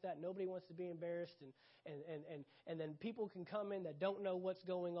nobody likes that, nobody wants to be embarrassed, and then people can come in that don't know what's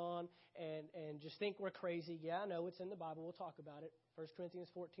going on and just think we're crazy. Yeah, I know, it's in the Bible. We'll talk about it. 1 Corinthians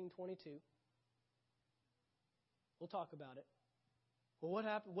 14:22. We'll talk about it. Well, what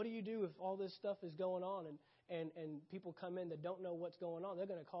happened? What do you do if all this stuff is going on and people come in that don't know what's going on? They're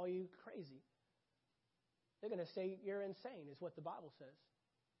going to call you crazy. They're going to say you're insane, is what the Bible says.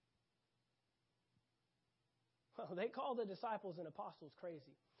 Well, they call the disciples and apostles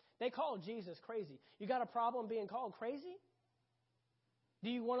crazy. They call Jesus crazy. You got a problem being called crazy? Do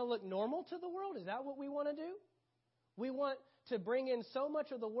you want to look normal to the world? Is that what we want to do? We want to bring in so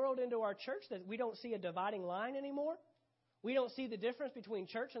much of the world into our church that we don't see a dividing line anymore? We don't see the difference between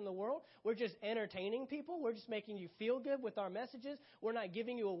church and the world. We're just entertaining people. We're just making you feel good with our messages. We're not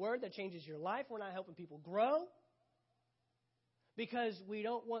giving you a word that changes your life. We're not helping people grow, because we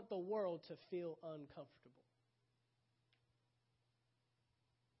don't want the world to feel uncomfortable.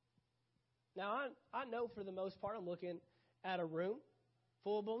 Now, I know for the most part I'm looking at a room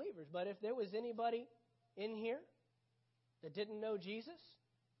full of believers. But if there was anybody in here that didn't know Jesus,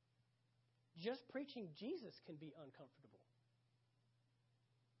 just preaching Jesus can be uncomfortable.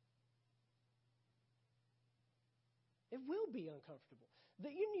 It will be uncomfortable.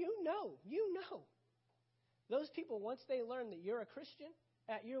 You know. Those people, once they learn that you're a Christian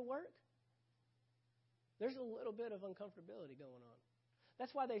at your work, there's a little bit of uncomfortability going on.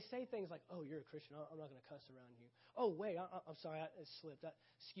 That's why they say things like, "Oh, you're a Christian. I'm not going to cuss around you." "Oh, wait, I'm sorry, it slipped.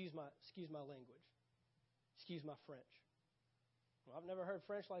 Excuse my language. Excuse my French." Well, I've never heard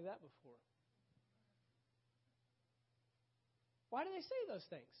French like that before. Why do they say those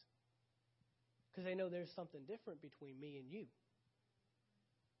things? Because they know there's something different between me and you.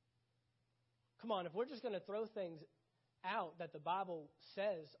 Come on, if we're just going to throw things out that the Bible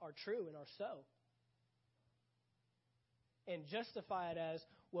says are true and are so, and justify it as,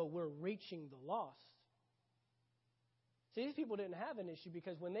 well, we're reaching the lost. See, these people didn't have an issue,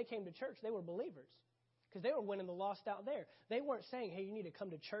 because when they came to church, they were believers, because they were winning the lost out there. They weren't saying, "Hey, you need to come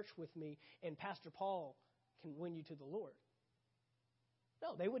to church with me and Pastor Paul can win you to the Lord."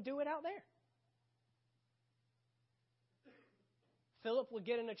 No, they would do it out there. Philip would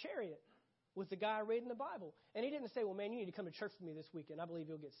get in a chariot with the guy reading the Bible. And he didn't say, "Well, man, you need to come to church with me this weekend. I believe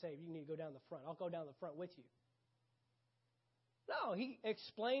you'll get saved. You need to go down the front. I'll go down the front with you." No, he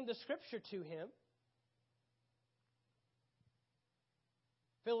explained the scripture to him.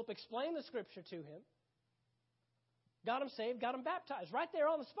 Philip explained the scripture to him. Got him saved, got him baptized right there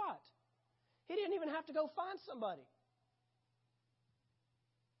on the spot. He didn't even have to go find somebody.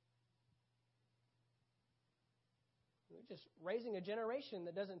 We're just raising a generation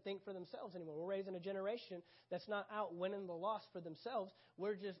that doesn't think for themselves anymore. We're raising a generation that's not out winning the lost for themselves.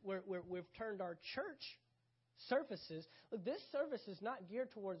 We've turned our church services. Look, this service is not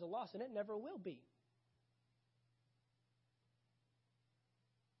geared towards the lost, and it never will be.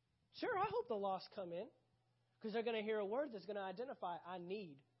 Sure, I hope the lost come in, because they're going to hear a word that's going to identify, I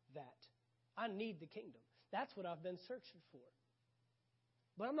need that. I need the kingdom. That's what I've been searching for.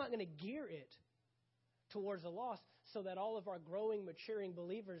 But I'm not going to gear it towards the lost so that all of our growing, maturing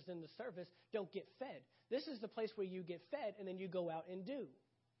believers in the service don't get fed. This is the place where you get fed and then you go out and do.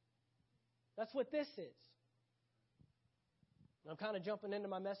 That's what this is. I'm kind of jumping into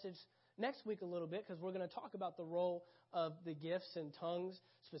my message next week a little bit, because we're going to talk about the role of the gifts and tongues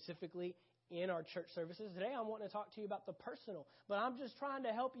specifically in our church services. Today I'm wanting to talk to you about the personal, but I'm just trying to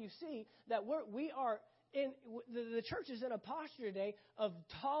help you see that the church is in a posture today of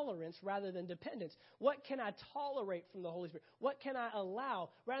tolerance rather than dependence. What can I tolerate from the Holy Spirit? What can I allow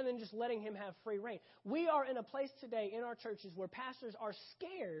rather than just letting him have free reign? We are in a place today in our churches where pastors are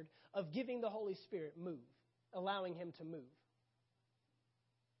scared of giving the Holy Spirit move, allowing him to move.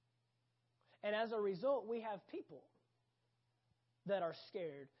 And as a result, we have people that are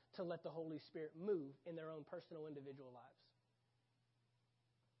scared to let the Holy Spirit move in their own personal, individual lives.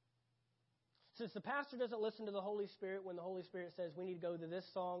 Since the pastor doesn't listen to the Holy Spirit when the Holy Spirit says we need to go to this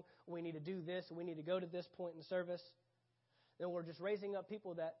song, we need to do this, we need to go to this point in the service, then we're just raising up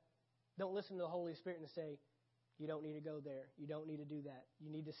people that don't listen to the Holy Spirit and say, you don't need to go there, you don't need to do that, you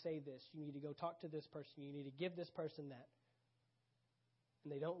need to say this, you need to go talk to this person, you need to give this person that.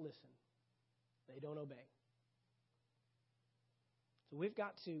 And they don't listen. They don't obey. So we've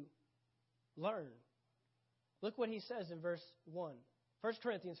got to learn. Look what he says in verse 1. 1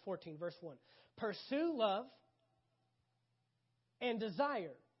 Corinthians 14, verse 1. Pursue love and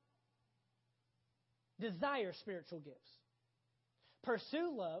desire spiritual gifts.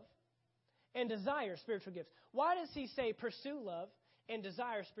 pursue love, and desire spiritual gifts. Why does he say pursue love and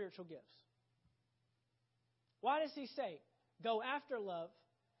desire spiritual gifts? Why does he say go after love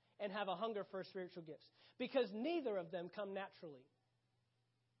and have a hunger for spiritual gifts? Because neither of them come naturally.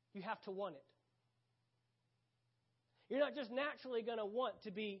 You have to want it. You're not just naturally going to want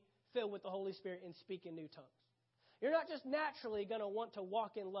to be filled with the Holy Spirit and speak in new tongues. You're not just naturally going to want to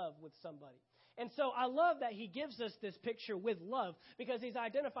walk in love with somebody. And so I love that he gives us this picture with love, because he's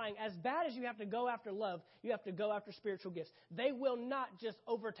identifying as bad as you have to go after love, you have to go after spiritual gifts. They will not just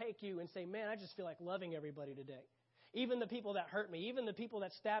overtake you and say, man, I just feel like loving everybody today. Even the people that hurt me, even the people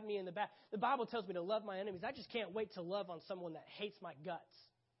that stab me in the back. The Bible tells me to love my enemies. I just can't wait to love on someone that hates my guts.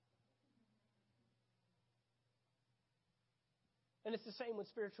 And it's the same with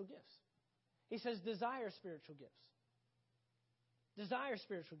spiritual gifts. He says, desire spiritual gifts. Desire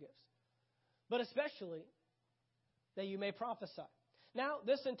spiritual gifts. But especially that you may prophesy. Now,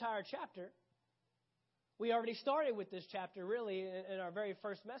 this entire chapter, we already started with this chapter really in our very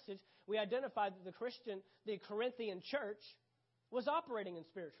first message. We identified that the Corinthian church was operating in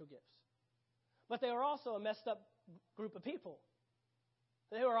spiritual gifts. But they were also a messed up group of people.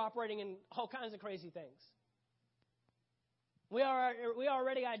 They were operating in all kinds of crazy things. We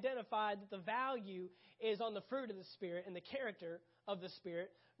already identified that the value is on the fruit of the Spirit and the character of the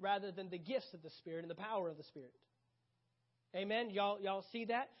Spirit rather than the gifts of the Spirit and the power of the Spirit. Amen? Y'all see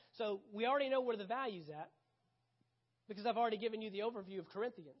that? So we already know where the value's at because I've already given you the overview of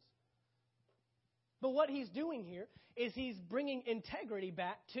Corinthians. But what he's doing here is he's bringing integrity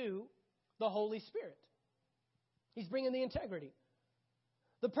back to the Holy Spirit. He's bringing the integrity.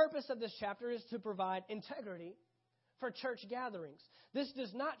 The purpose of this chapter is to provide integrity for church gatherings. This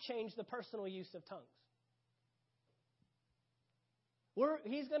does not change the personal use of tongues.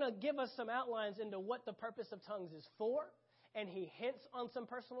 He's going to give us some outlines into what the purpose of tongues is for, and he hints on some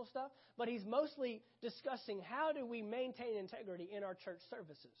personal stuff, but he's mostly discussing how do we maintain integrity in our church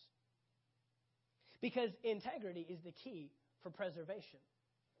services. Because integrity is the key for preservation.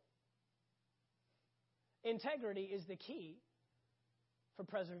 Integrity is the key for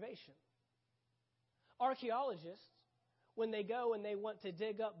preservation. Archaeologists, when they go and they want to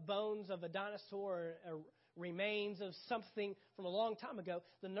dig up bones of a dinosaur or remains of something from a long time ago,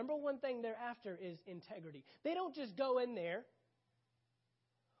 the number one thing they're after is integrity. They don't just go in there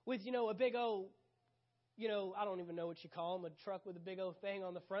with, a big old, I don't even know what you call them, a truck with a big old thing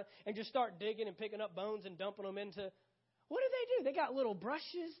on the front, and just start digging and picking up bones and dumping them into. What do? They got little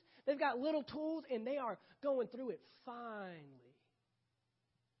brushes, they've got little tools, and they are going through it finely.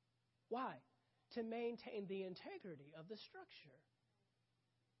 Why? To maintain the integrity of the structure.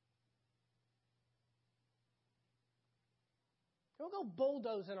 We don't go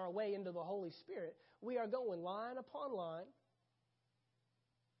bulldozing our way into the Holy Spirit. We are going line upon line.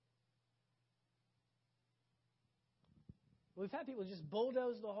 We've had people just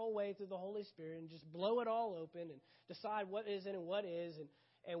bulldoze the whole way through the Holy Spirit and just blow it all open and decide what isn't and what is.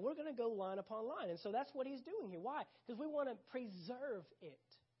 And we're going to go line upon line. And so that's what he's doing here. Why? Because we want to preserve it.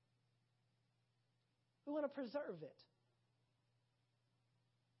 We want to preserve it.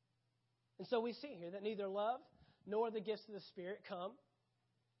 And so we see here that neither love nor the gifts of the Spirit come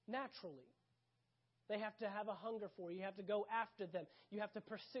naturally. They have to have a hunger for you. You have to go after them. You have to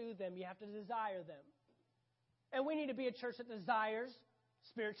pursue them. You have to desire them. And we need to be a church that desires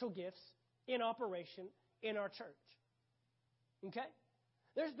spiritual gifts in operation in our church. Okay?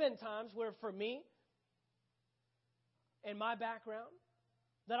 There's been times where for me and my background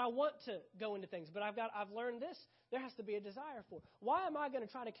that I want to go into things, but I've learned this. There has to be a desire for it. Why am I going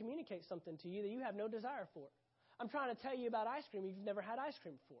to try to communicate something to you that you have no desire for? I'm trying to tell you about ice cream. You've never had ice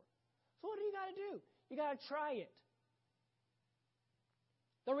cream before. So what do you got to do? You got to try it.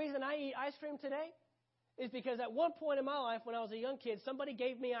 The reason I eat ice cream today is because at one point in my life when I was a young kid, somebody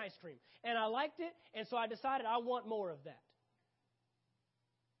gave me ice cream. And I liked it, and so I decided I want more of that.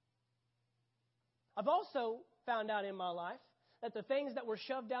 I've also found out in my life that the things that were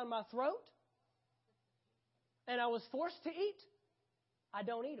shoved down my throat and I was forced to eat, I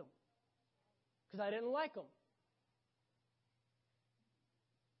don't eat them because I didn't like them.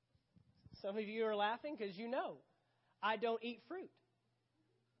 Some of you are laughing because you know I don't eat fruit.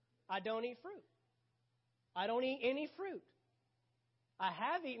 I don't eat fruit. I don't eat any fruit. I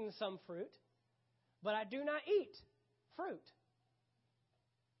have eaten some fruit, but I do not eat fruit.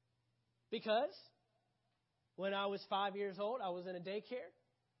 Because when I was 5 years old, I was in a daycare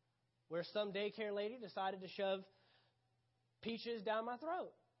where some daycare lady decided to shove peaches down my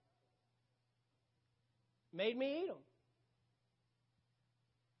throat. Made me eat them.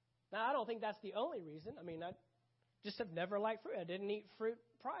 Now, I don't think that's the only reason. I mean, just have never liked fruit. I didn't eat fruit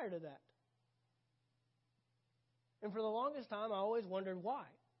prior to that. And for the longest time, I always wondered why.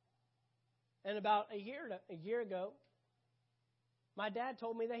 And about a year ago, my dad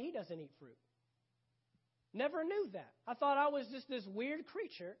told me that he doesn't eat fruit. Never knew that. I thought I was just this weird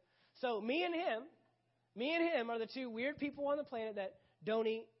creature. So me and him are the two weird people on the planet that don't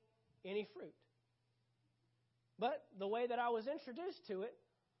eat any fruit. But the way that I was introduced to it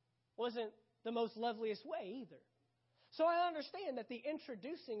wasn't the most loveliest way either. So I understand that the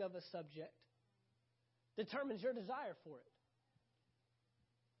introducing of a subject determines your desire for it.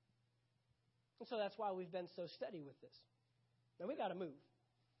 And so that's why we've been so steady with this. Now we got to move.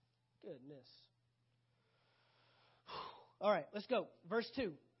 Goodness. All right, let's go. Verse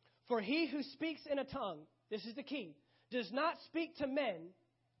 2. For he who speaks in a tongue, this is the key, does not speak to men,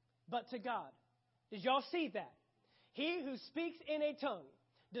 but to God. Did y'all see that? He who speaks in a tongue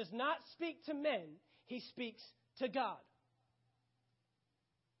does not speak to men, he speaks to God.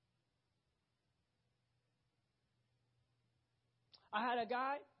 I had a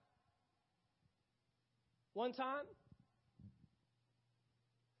guy one time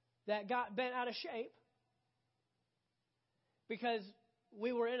that got bent out of shape because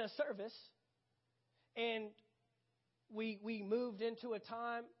we were in a service and we moved into a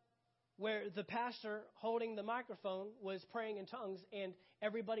time where the pastor holding the microphone was praying in tongues and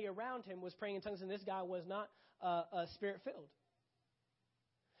everybody around him was praying in tongues, and this guy was not spirit-filled.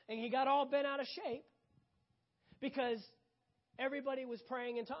 And he got all bent out of shape because everybody was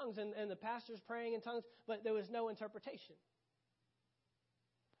praying in tongues and the pastor's praying in tongues, but there was no interpretation.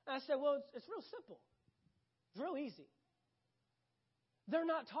 And I said, well, it's real simple. It's real easy. They're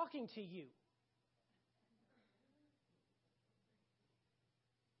not talking to you.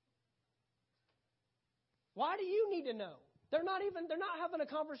 Why do you need to know? They're not having a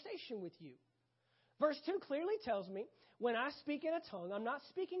conversation with you. Verse 2 clearly tells me, when I speak in a tongue, I'm not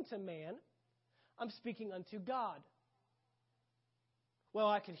speaking to man, I'm speaking unto God. Well,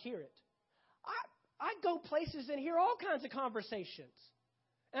 I could hear it. I go places and hear all kinds of conversations,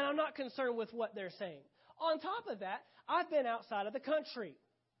 and I'm not concerned with what they're saying. On top of that, I've been outside of the country.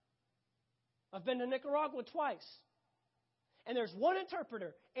 I've been to Nicaragua twice, and there's one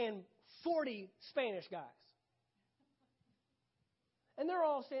interpreter and 40 Spanish guys. And they're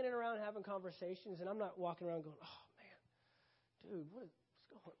all standing around having conversations, and I'm not walking around going, oh, man, dude, what's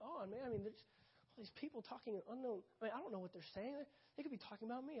going on, man? I mean, there's all these people talking in unknown. I mean, I don't know what they're saying. They could be talking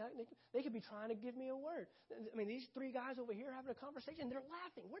about me. They could be trying to give me a word. I mean, these three guys over here having a conversation, they're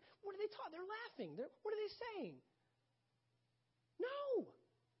laughing. What are they talking? They're laughing. What are they saying? No.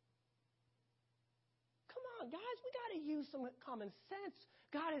 Come on, guys. We got to use some common sense.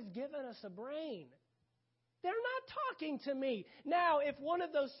 God has given us a brain. They're not talking to me. Now, if one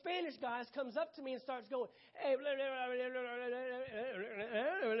of those Spanish guys comes up to me and starts going, hey, what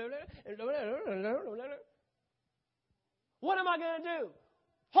am I going to do?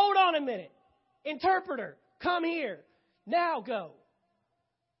 Hold on a minute. Interpreter, come here. Now go.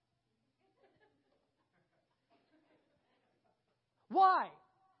 Why?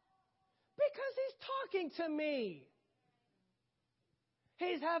 Because he's talking to me.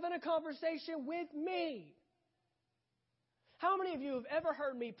 He's having a conversation with me. How many of you have ever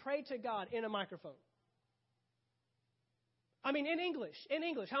heard me pray to God in a microphone? I mean, in English.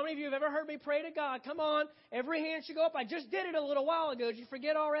 How many of you have ever heard me pray to God? Come on. Every hand should go up. I just did it a little while ago. Did you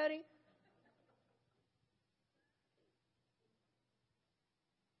forget already?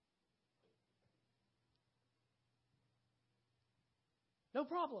 No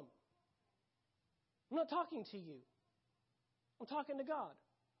problem. I'm not talking to you. I'm talking to God.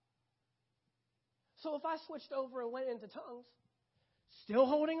 So if I switched over and went into tongues, still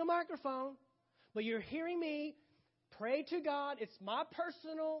holding a microphone, but you're hearing me pray to God, it's my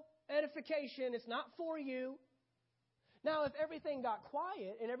personal edification, it's not for you. Now, if everything got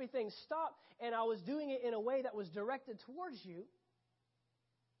quiet and everything stopped and I was doing it in a way that was directed towards you,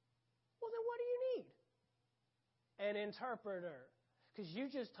 well, then what do you need? An interpreter. Because you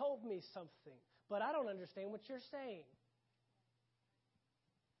just told me something, but I don't understand what you're saying.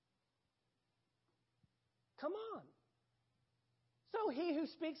 Come on. So he who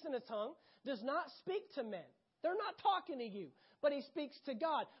speaks in a tongue does not speak to men. They're not talking to you, but he speaks to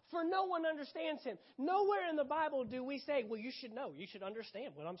God. For no one understands him. Nowhere in the Bible do we say, well, you should know. You should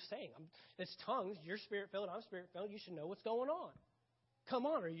understand what I'm saying. It's tongues. You're spirit-filled. I'm spirit-filled. You should know what's going on. Come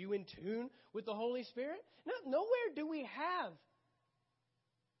on. Are you in tune with the Holy Spirit? No, nowhere do we have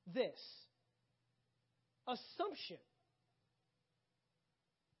this assumption.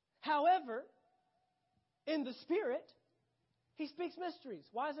 However, in the Spirit, he speaks mysteries.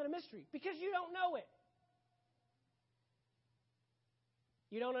 Why is it a mystery? Because you don't know it.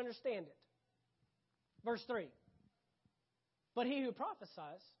 You don't understand it. Verse 3. But he who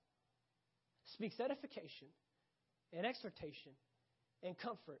prophesies speaks edification and exhortation and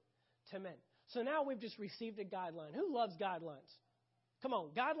comfort to men. So now we've just received a guideline. Who loves guidelines? Come on,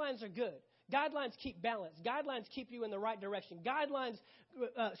 guidelines are good. Guidelines keep balance. Guidelines keep you in the right direction. Guidelines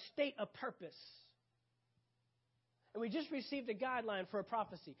state a purpose. And we just received a guideline for a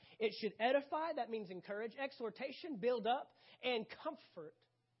prophecy. It should edify, that means encourage, exhortation, build up, and comfort.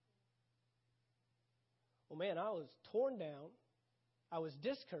 Well, man, I was torn down, I was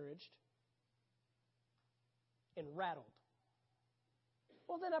discouraged, and rattled.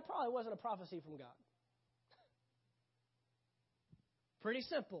 Well, then that probably wasn't a prophecy from God. Pretty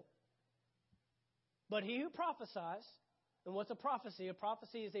simple. But he who prophesies, and what's a prophecy? A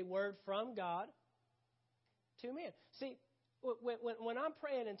prophecy is a word from God to man. See, when I'm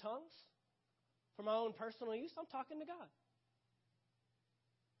praying in tongues for my own personal use, I'm talking to God.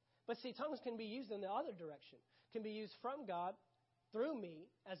 But see, tongues can be used in the other direction. Can be used from God through me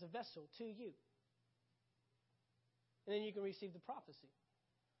as a vessel to you. And then you can receive the prophecy.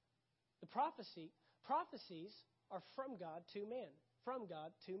 The prophecies are from God to man. From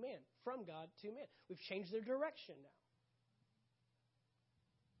God to man. From God to man. We've changed their direction now.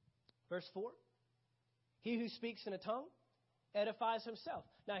 Verse 4. He who speaks in a tongue edifies himself.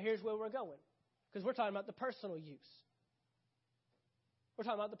 Now here's where we're going. Because we're talking about the personal use. We're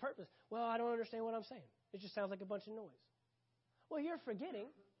talking about the purpose. Well, I don't understand what I'm saying. It just sounds like a bunch of noise. Well, you're forgetting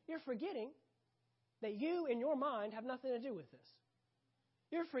that you in your mind have nothing to do with this.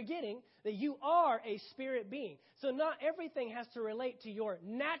 You're forgetting that you are a spirit being. So not everything has to relate to your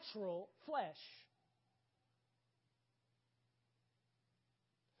natural flesh.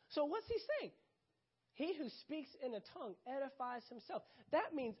 So what's he saying? He who speaks in a tongue edifies himself.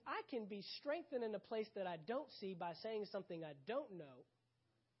 That means I can be strengthened in a place that I don't see by saying something I don't know.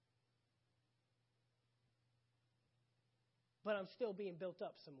 But I'm still being built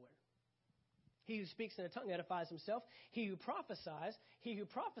up somewhere. He who speaks in a tongue edifies himself. He who prophesies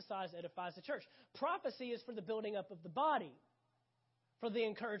edifies the church. Prophecy is for the building up of the body, for the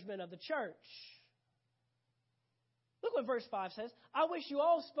encouragement of the church. Look what verse 5 says. I wish you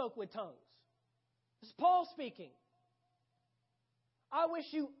all spoke with tongues. This is Paul speaking. I wish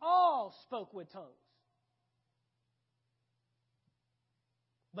you all spoke with tongues.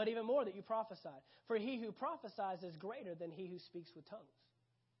 But even more that you prophesied. For he who prophesies is greater than he who speaks with tongues.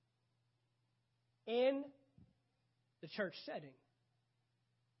 In the church setting.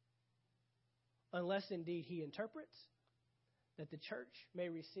 Unless indeed he interprets, that the church may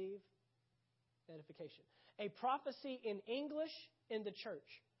receive edification. A prophecy in English in the church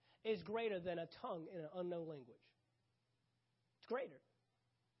is greater than a tongue in an unknown language. It's greater.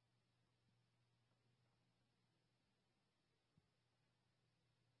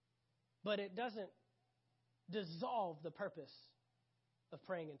 But it doesn't dissolve the purpose of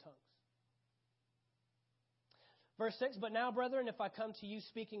praying in tongues. Verse 6, but now, brethren, if I come to you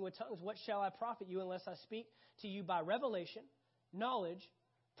speaking with tongues, what shall I profit you unless I speak to you by revelation, knowledge,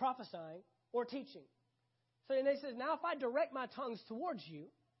 prophesying, or teaching? So and he says, now if I direct my tongues towards you,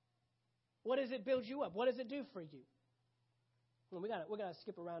 what does it build you up? What does it do for you? Well, we're gonna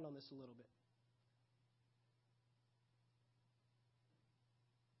skip around on this a little bit.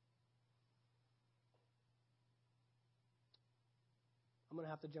 I'm going to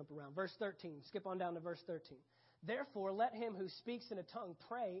have to jump around. Verse 13. Skip on down to verse 13. Therefore, let him who speaks in a tongue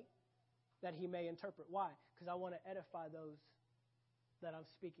pray that he may interpret. Why? Because I want to edify those that I'm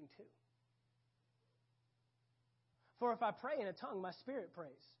speaking to. For if I pray in a tongue, my spirit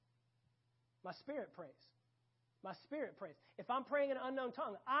prays. My spirit prays. My spirit prays. If I'm praying in an unknown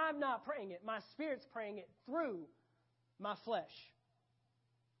tongue, I'm not praying it. My spirit's praying it through my flesh.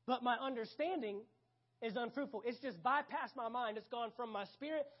 But my understanding is unfruitful. It's just bypassed my mind. It's gone from my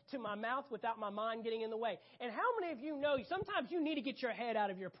spirit to my mouth without my mind getting in the way. And how many of you know sometimes you need to get your head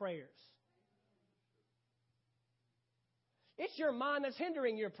out of your prayers? It's your mind that's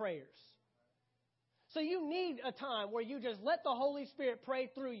hindering your prayers. So you need a time where you just let the Holy Spirit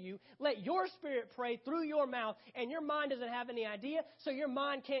pray through you. Let your spirit pray through your mouth. And your mind doesn't have any idea. So your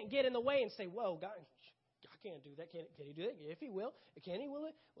mind can't get in the way and say, whoa, God can't do that. Can he do that? If he will. Can he, will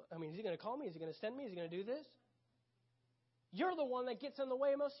it? I mean, is he going to call me? Is he going to send me? Is he going to do this? You're the one that gets in the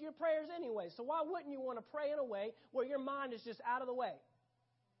way of most of your prayers anyway. So why wouldn't you want to pray in a way where your mind is just out of the way?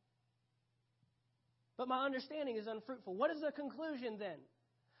 But my understanding is unfruitful. What is the conclusion then?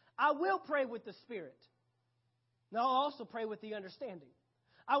 I will pray with the Spirit. Now I'll also pray with the understanding.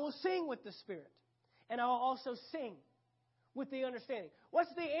 I will sing with the Spirit. And I will also sing with the understanding.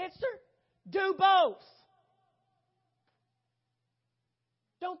 What's the answer? Do both.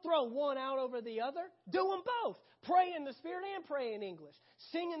 Don't throw one out over the other. Do them both. Pray in the Spirit and pray in English.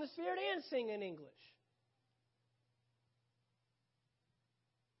 Sing in the Spirit and sing in English.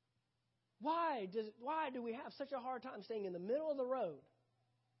 Why do we have such a hard time staying in the middle of the road?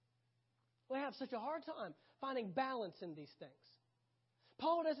 We have such a hard time finding balance in these things.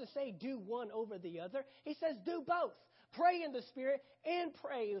 Paul doesn't say do one over the other. He says do both. Pray in the Spirit and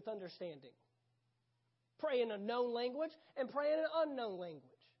pray with understanding. Pray in a known language and pray in an unknown language.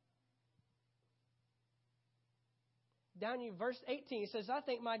 Down in verse 18, he says, I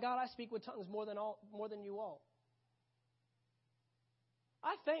thank my God I speak with tongues more than you all.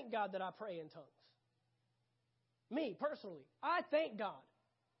 I thank God that I pray in tongues. Me, personally, I thank God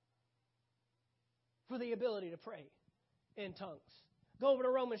for the ability to pray in tongues. Go over to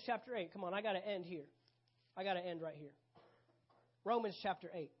Romans chapter 8. Come on, I got to end here. I got to end right here. Romans chapter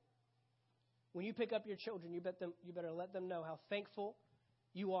 8. When you pick up your children, you better let them know how thankful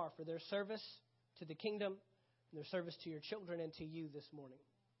you are for their service to the kingdom and their service to your children and to you this morning.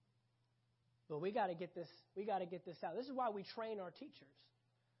 But we got to get this. We got to get this out. This is why we train our teachers.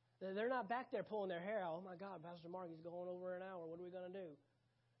 They're not back there pulling their hair out. Oh my God, Pastor Mark, he's going over an hour. What are we going to do?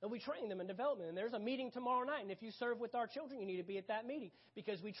 And we train them in development. And there's a meeting tomorrow night. And if you serve with our children, you need to be at that meeting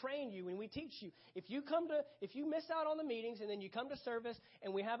because we train you and we teach you. If you miss out on the meetings and then you come to service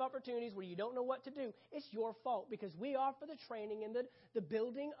and we have opportunities where you don't know what to do, it's your fault because we offer the training and the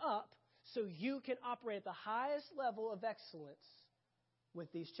building up so you can operate at the highest level of excellence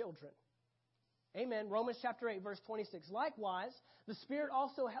with these children. Amen. Romans chapter 8, verse 26. Likewise, the Spirit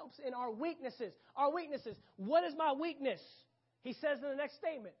also helps in our weaknesses. Our weaknesses. What is my weakness? He says in the next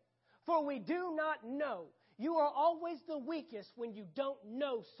statement, for we do not know. You are always the weakest when you don't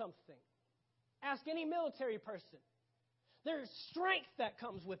know something. Ask any military person. There's strength that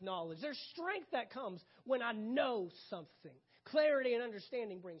comes with knowledge. There's strength that comes when I know something. Clarity and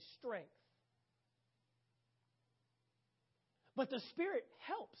understanding brings strength. But the Spirit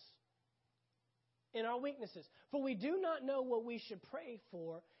helps in our weaknesses. For we do not know what we should pray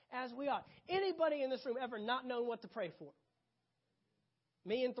for as we ought. Anybody in this room ever not known what to pray for?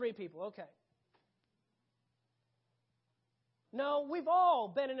 Me and 3 people. Okay. No, we've all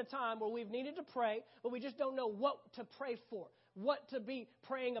been in a time where we've needed to pray, but we just don't know what to pray for, what to be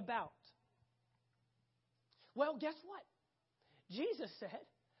praying about. Well, guess what? Jesus said,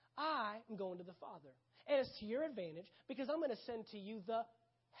 I am going to the Father. And it's to your advantage because I'm going to send to you the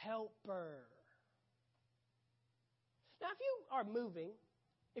helper. Now,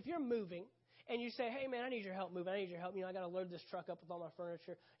 if you're moving, and you say, hey, man, I need your help moving. I need your help. I got to load this truck up with all my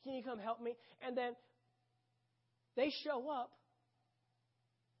furniture. Can you come help me? And then they show up.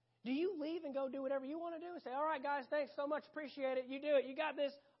 Do you leave and go do whatever you want to do and say, all right, guys, thanks so much. Appreciate it. You do it. You got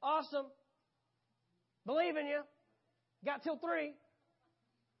this. Awesome. Believe in you. Got till 3.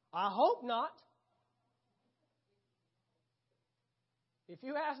 I hope not. If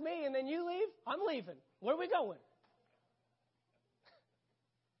you ask me and then you leave, I'm leaving. Where are we going?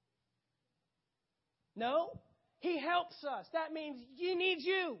 No, He helps us. That means He needs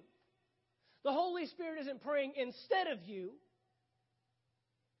you. The Holy Spirit isn't praying instead of you.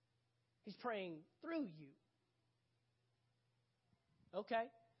 He's praying through you. Okay,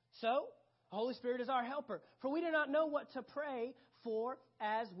 so the Holy Spirit is our helper. For we do not know what to pray for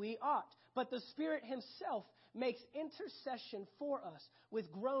as we ought. But the Spirit Himself makes intercession for us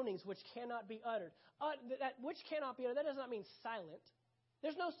with groanings which cannot be uttered. Which cannot be uttered, that does not mean silent.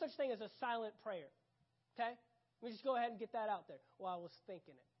 There's no such thing as a silent prayer. Okay? Let me just go ahead and get that out there while I was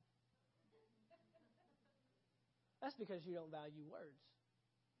thinking it. That's because you don't value words.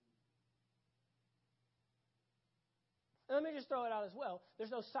 And let me just throw it out as well.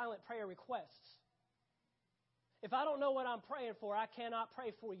 There's no silent prayer requests. If I don't know what I'm praying for, I cannot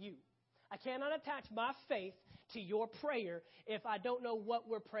pray for you. I cannot attach my faith to your prayer if I don't know what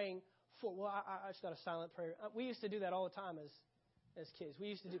we're praying for. Well, I just got a silent prayer. We used to do that all the time as kids. We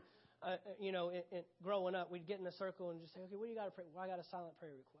used to do... growing up, we'd get in a circle and just say, okay, what do you got to pray? Well, I got a silent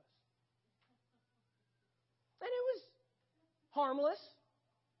prayer request. And it was harmless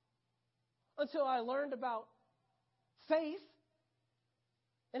until I learned about faith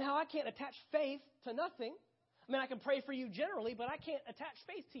and how I can't attach faith to nothing. I mean, I can pray for you generally, but I can't attach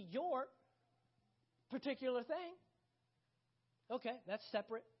faith to your particular thing. Okay, that's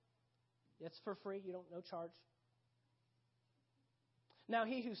separate. It's for free. You don't, no charge. Now,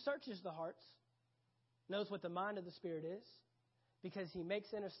 He who searches the hearts knows what the mind of the Spirit is because He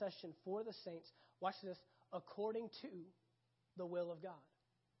makes intercession for the saints, watch this, according to the will of God.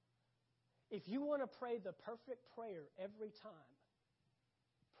 If you want to pray the perfect prayer every time,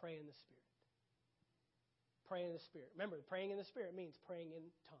 pray in the Spirit. Pray in the Spirit. Remember, praying in the Spirit means praying in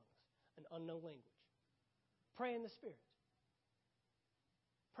tongues, an unknown language. Pray in the Spirit.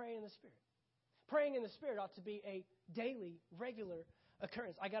 Pray in the Spirit. Praying in the Spirit ought to be a daily, regular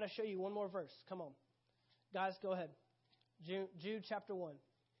occurrence. I got to show you one more verse. Come on. Guys, go ahead. Jude chapter 1.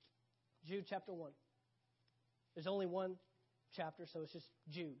 Jude chapter 1. There's only one chapter, so it's just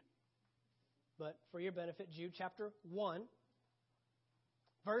Jude. But for your benefit, Jude chapter 1,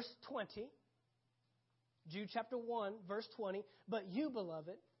 verse 20. Jude chapter 1, verse 20. But you,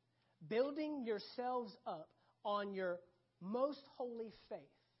 beloved, building yourselves up on your most holy faith,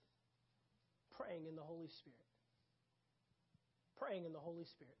 praying in the Holy Spirit. Praying in the Holy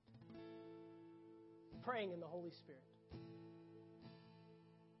Spirit. Praying in the Holy Spirit.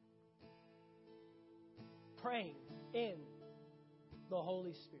 Praying in the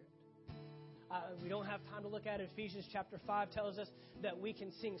Holy Spirit. We don't have time to look at it. Ephesians chapter 5 tells us that we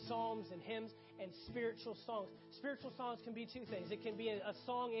can sing psalms and hymns and spiritual songs. Spiritual songs can be two things. It can be a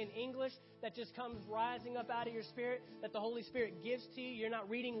song in English that just comes rising up out of your spirit, that the Holy Spirit gives to you. You're not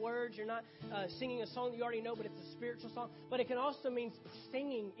reading words. You're not singing a song that you already know, but it's a spiritual song. But it can also mean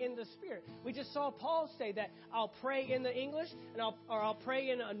singing in the Spirit. We just saw Paul say that I'll pray in the English, and I'll pray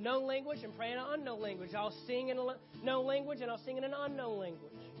in a known language and pray in an unknown language. I'll sing in a known language and I'll sing in an unknown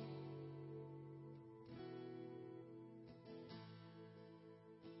language.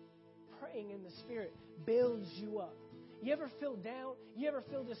 Praying in the Spirit builds you up. You ever feel down? You ever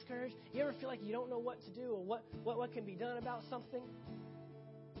feel discouraged? You ever feel like you don't know what to do or what can be done about something?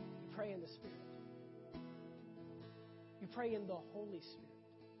 You pray in the Spirit. You pray in the Holy Spirit.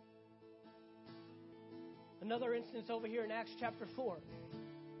 Another instance over here in Acts chapter 4.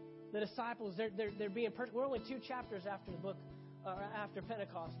 The disciples, they're being persecuted. We're only 2 chapters after the book, after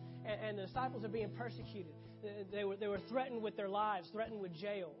Pentecost. And the disciples are being persecuted. They were threatened with their lives, threatened with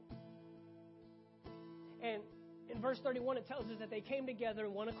jail. And in verse 31, it tells us that they came together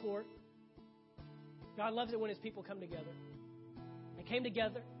in one accord. God loves it when His people come together. They came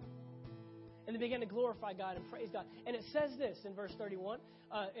together, and they began to glorify God and praise God. And it says this in verse 31.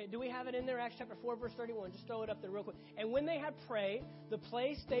 Do we have it in there? Acts chapter 4, verse 31. Just throw it up there real quick. And when they had prayed, the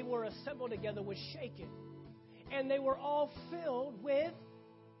place they were assembled together was shaken. And they were all filled with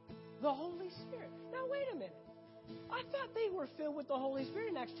the Holy Spirit. Now, wait a minute. I thought they were filled with the Holy Spirit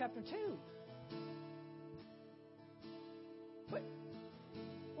in Acts chapter 2. But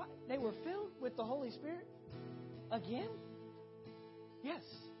what? They were filled with the Holy Spirit again? Yes.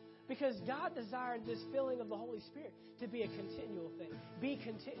 Because God desired this filling of the Holy Spirit to be a continual thing. Be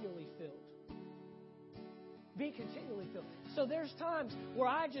continually filled. Be continually filled. So there's times where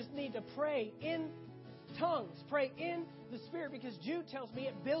I just need to pray in tongues. Pray in the Spirit, because Jude tells me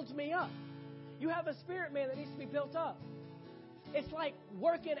it builds me up. You have a spirit man that needs to be built up. It's like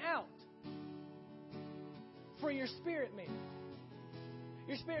working out for your spirit man.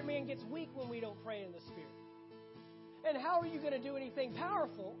 Your spirit man gets weak when we don't pray in the Spirit. And how are you going to do anything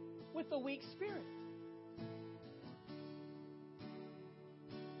powerful with a weak spirit?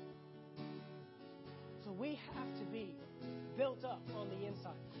 So we have to be built up on the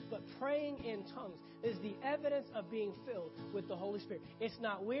inside. But praying in tongues is the evidence of being filled with the Holy Spirit. It's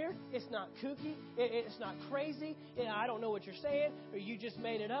not weird. It's not kooky. It's not crazy. I don't know what you're saying, or you just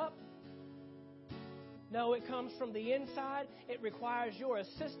made it up. No, it comes from the inside. It requires your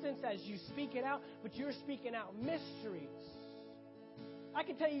assistance as you speak it out, but you're speaking out mysteries. I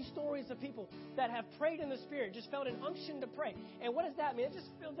can tell you stories of people that have prayed in the Spirit, just felt an unction to pray. And what does that mean? It just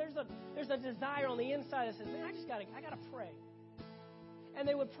feels there's a desire on the inside that says, man, I gotta pray. And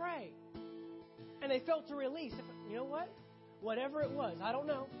they would pray. And they felt a release. You know what? Whatever it was, I don't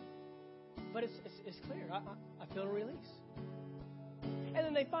know. But it's clear. I feel a release. And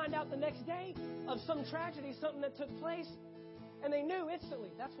then they find out the next day of some tragedy, something that took place, and they knew instantly,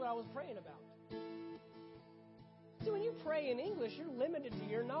 that's what I was praying about. See, when you pray in English, you're limited to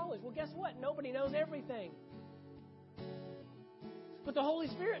your knowledge. Well, guess what? Nobody knows everything. But the Holy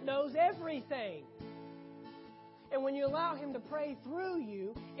Spirit knows everything. And when you allow Him to pray through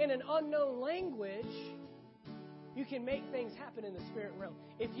you in an unknown language, you can make things happen in the spirit realm.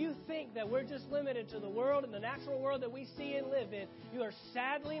 If you think that we're just limited to the world and the natural world that we see and live in, you are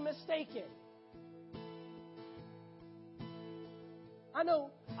sadly mistaken. I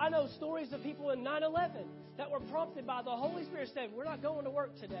know stories of people in 9/11 that were prompted by the Holy Spirit saying, we're not going to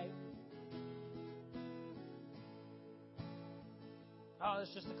work today. Oh,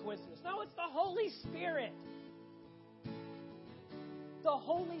 it's just a coincidence. No, it's the Holy Spirit. The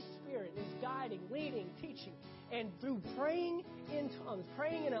Holy Spirit is guiding, leading, teaching. And through praying in tongues,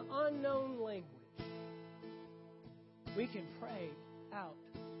 praying in an unknown language, we can pray out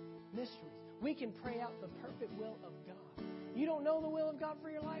mysteries. we can pray out the perfect will of God. You don't know the will of God for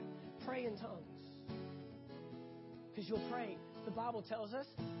your life? Pray in tongues. Because you'll pray, the Bible tells us,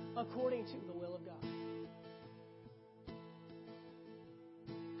 according to the will of God.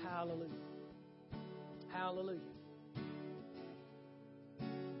 Hallelujah. Hallelujah.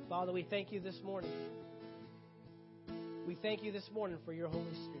 Father, we thank you this morning. We thank you this morning for your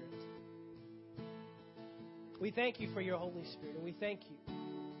Holy Spirit. We thank you for your Holy Spirit, and we thank you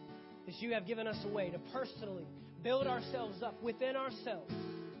that you have given us a way to personally build ourselves up within ourselves,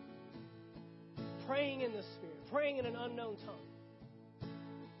 praying in the Spirit, praying in an unknown tongue.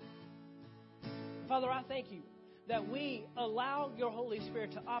 Father, I thank you that we allow your Holy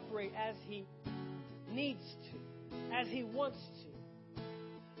Spirit to operate as He needs to, as He wants to.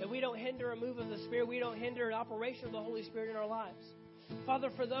 That we don't hinder a move of the Spirit. We don't hinder an operation of the Holy Spirit in our lives. Father,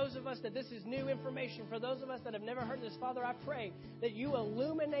 for those of us that this is new information, for those of us that have never heard this, Father, I pray that you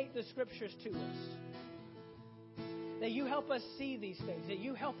illuminate the Scriptures to us. That you help us see these things. That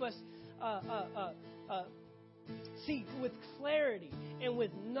you help us see with clarity and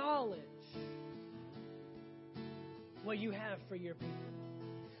with knowledge what you have for your people.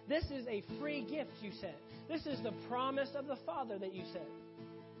 This is a free gift, you said. This is the promise of the Father that you said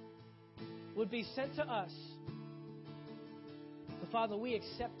would be sent to us. But Father, we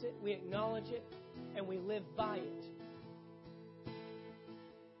accept it, we acknowledge it, and we live by it.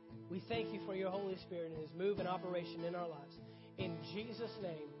 We thank you for your Holy Spirit and His move and operation in our lives. In Jesus'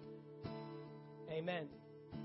 name, amen.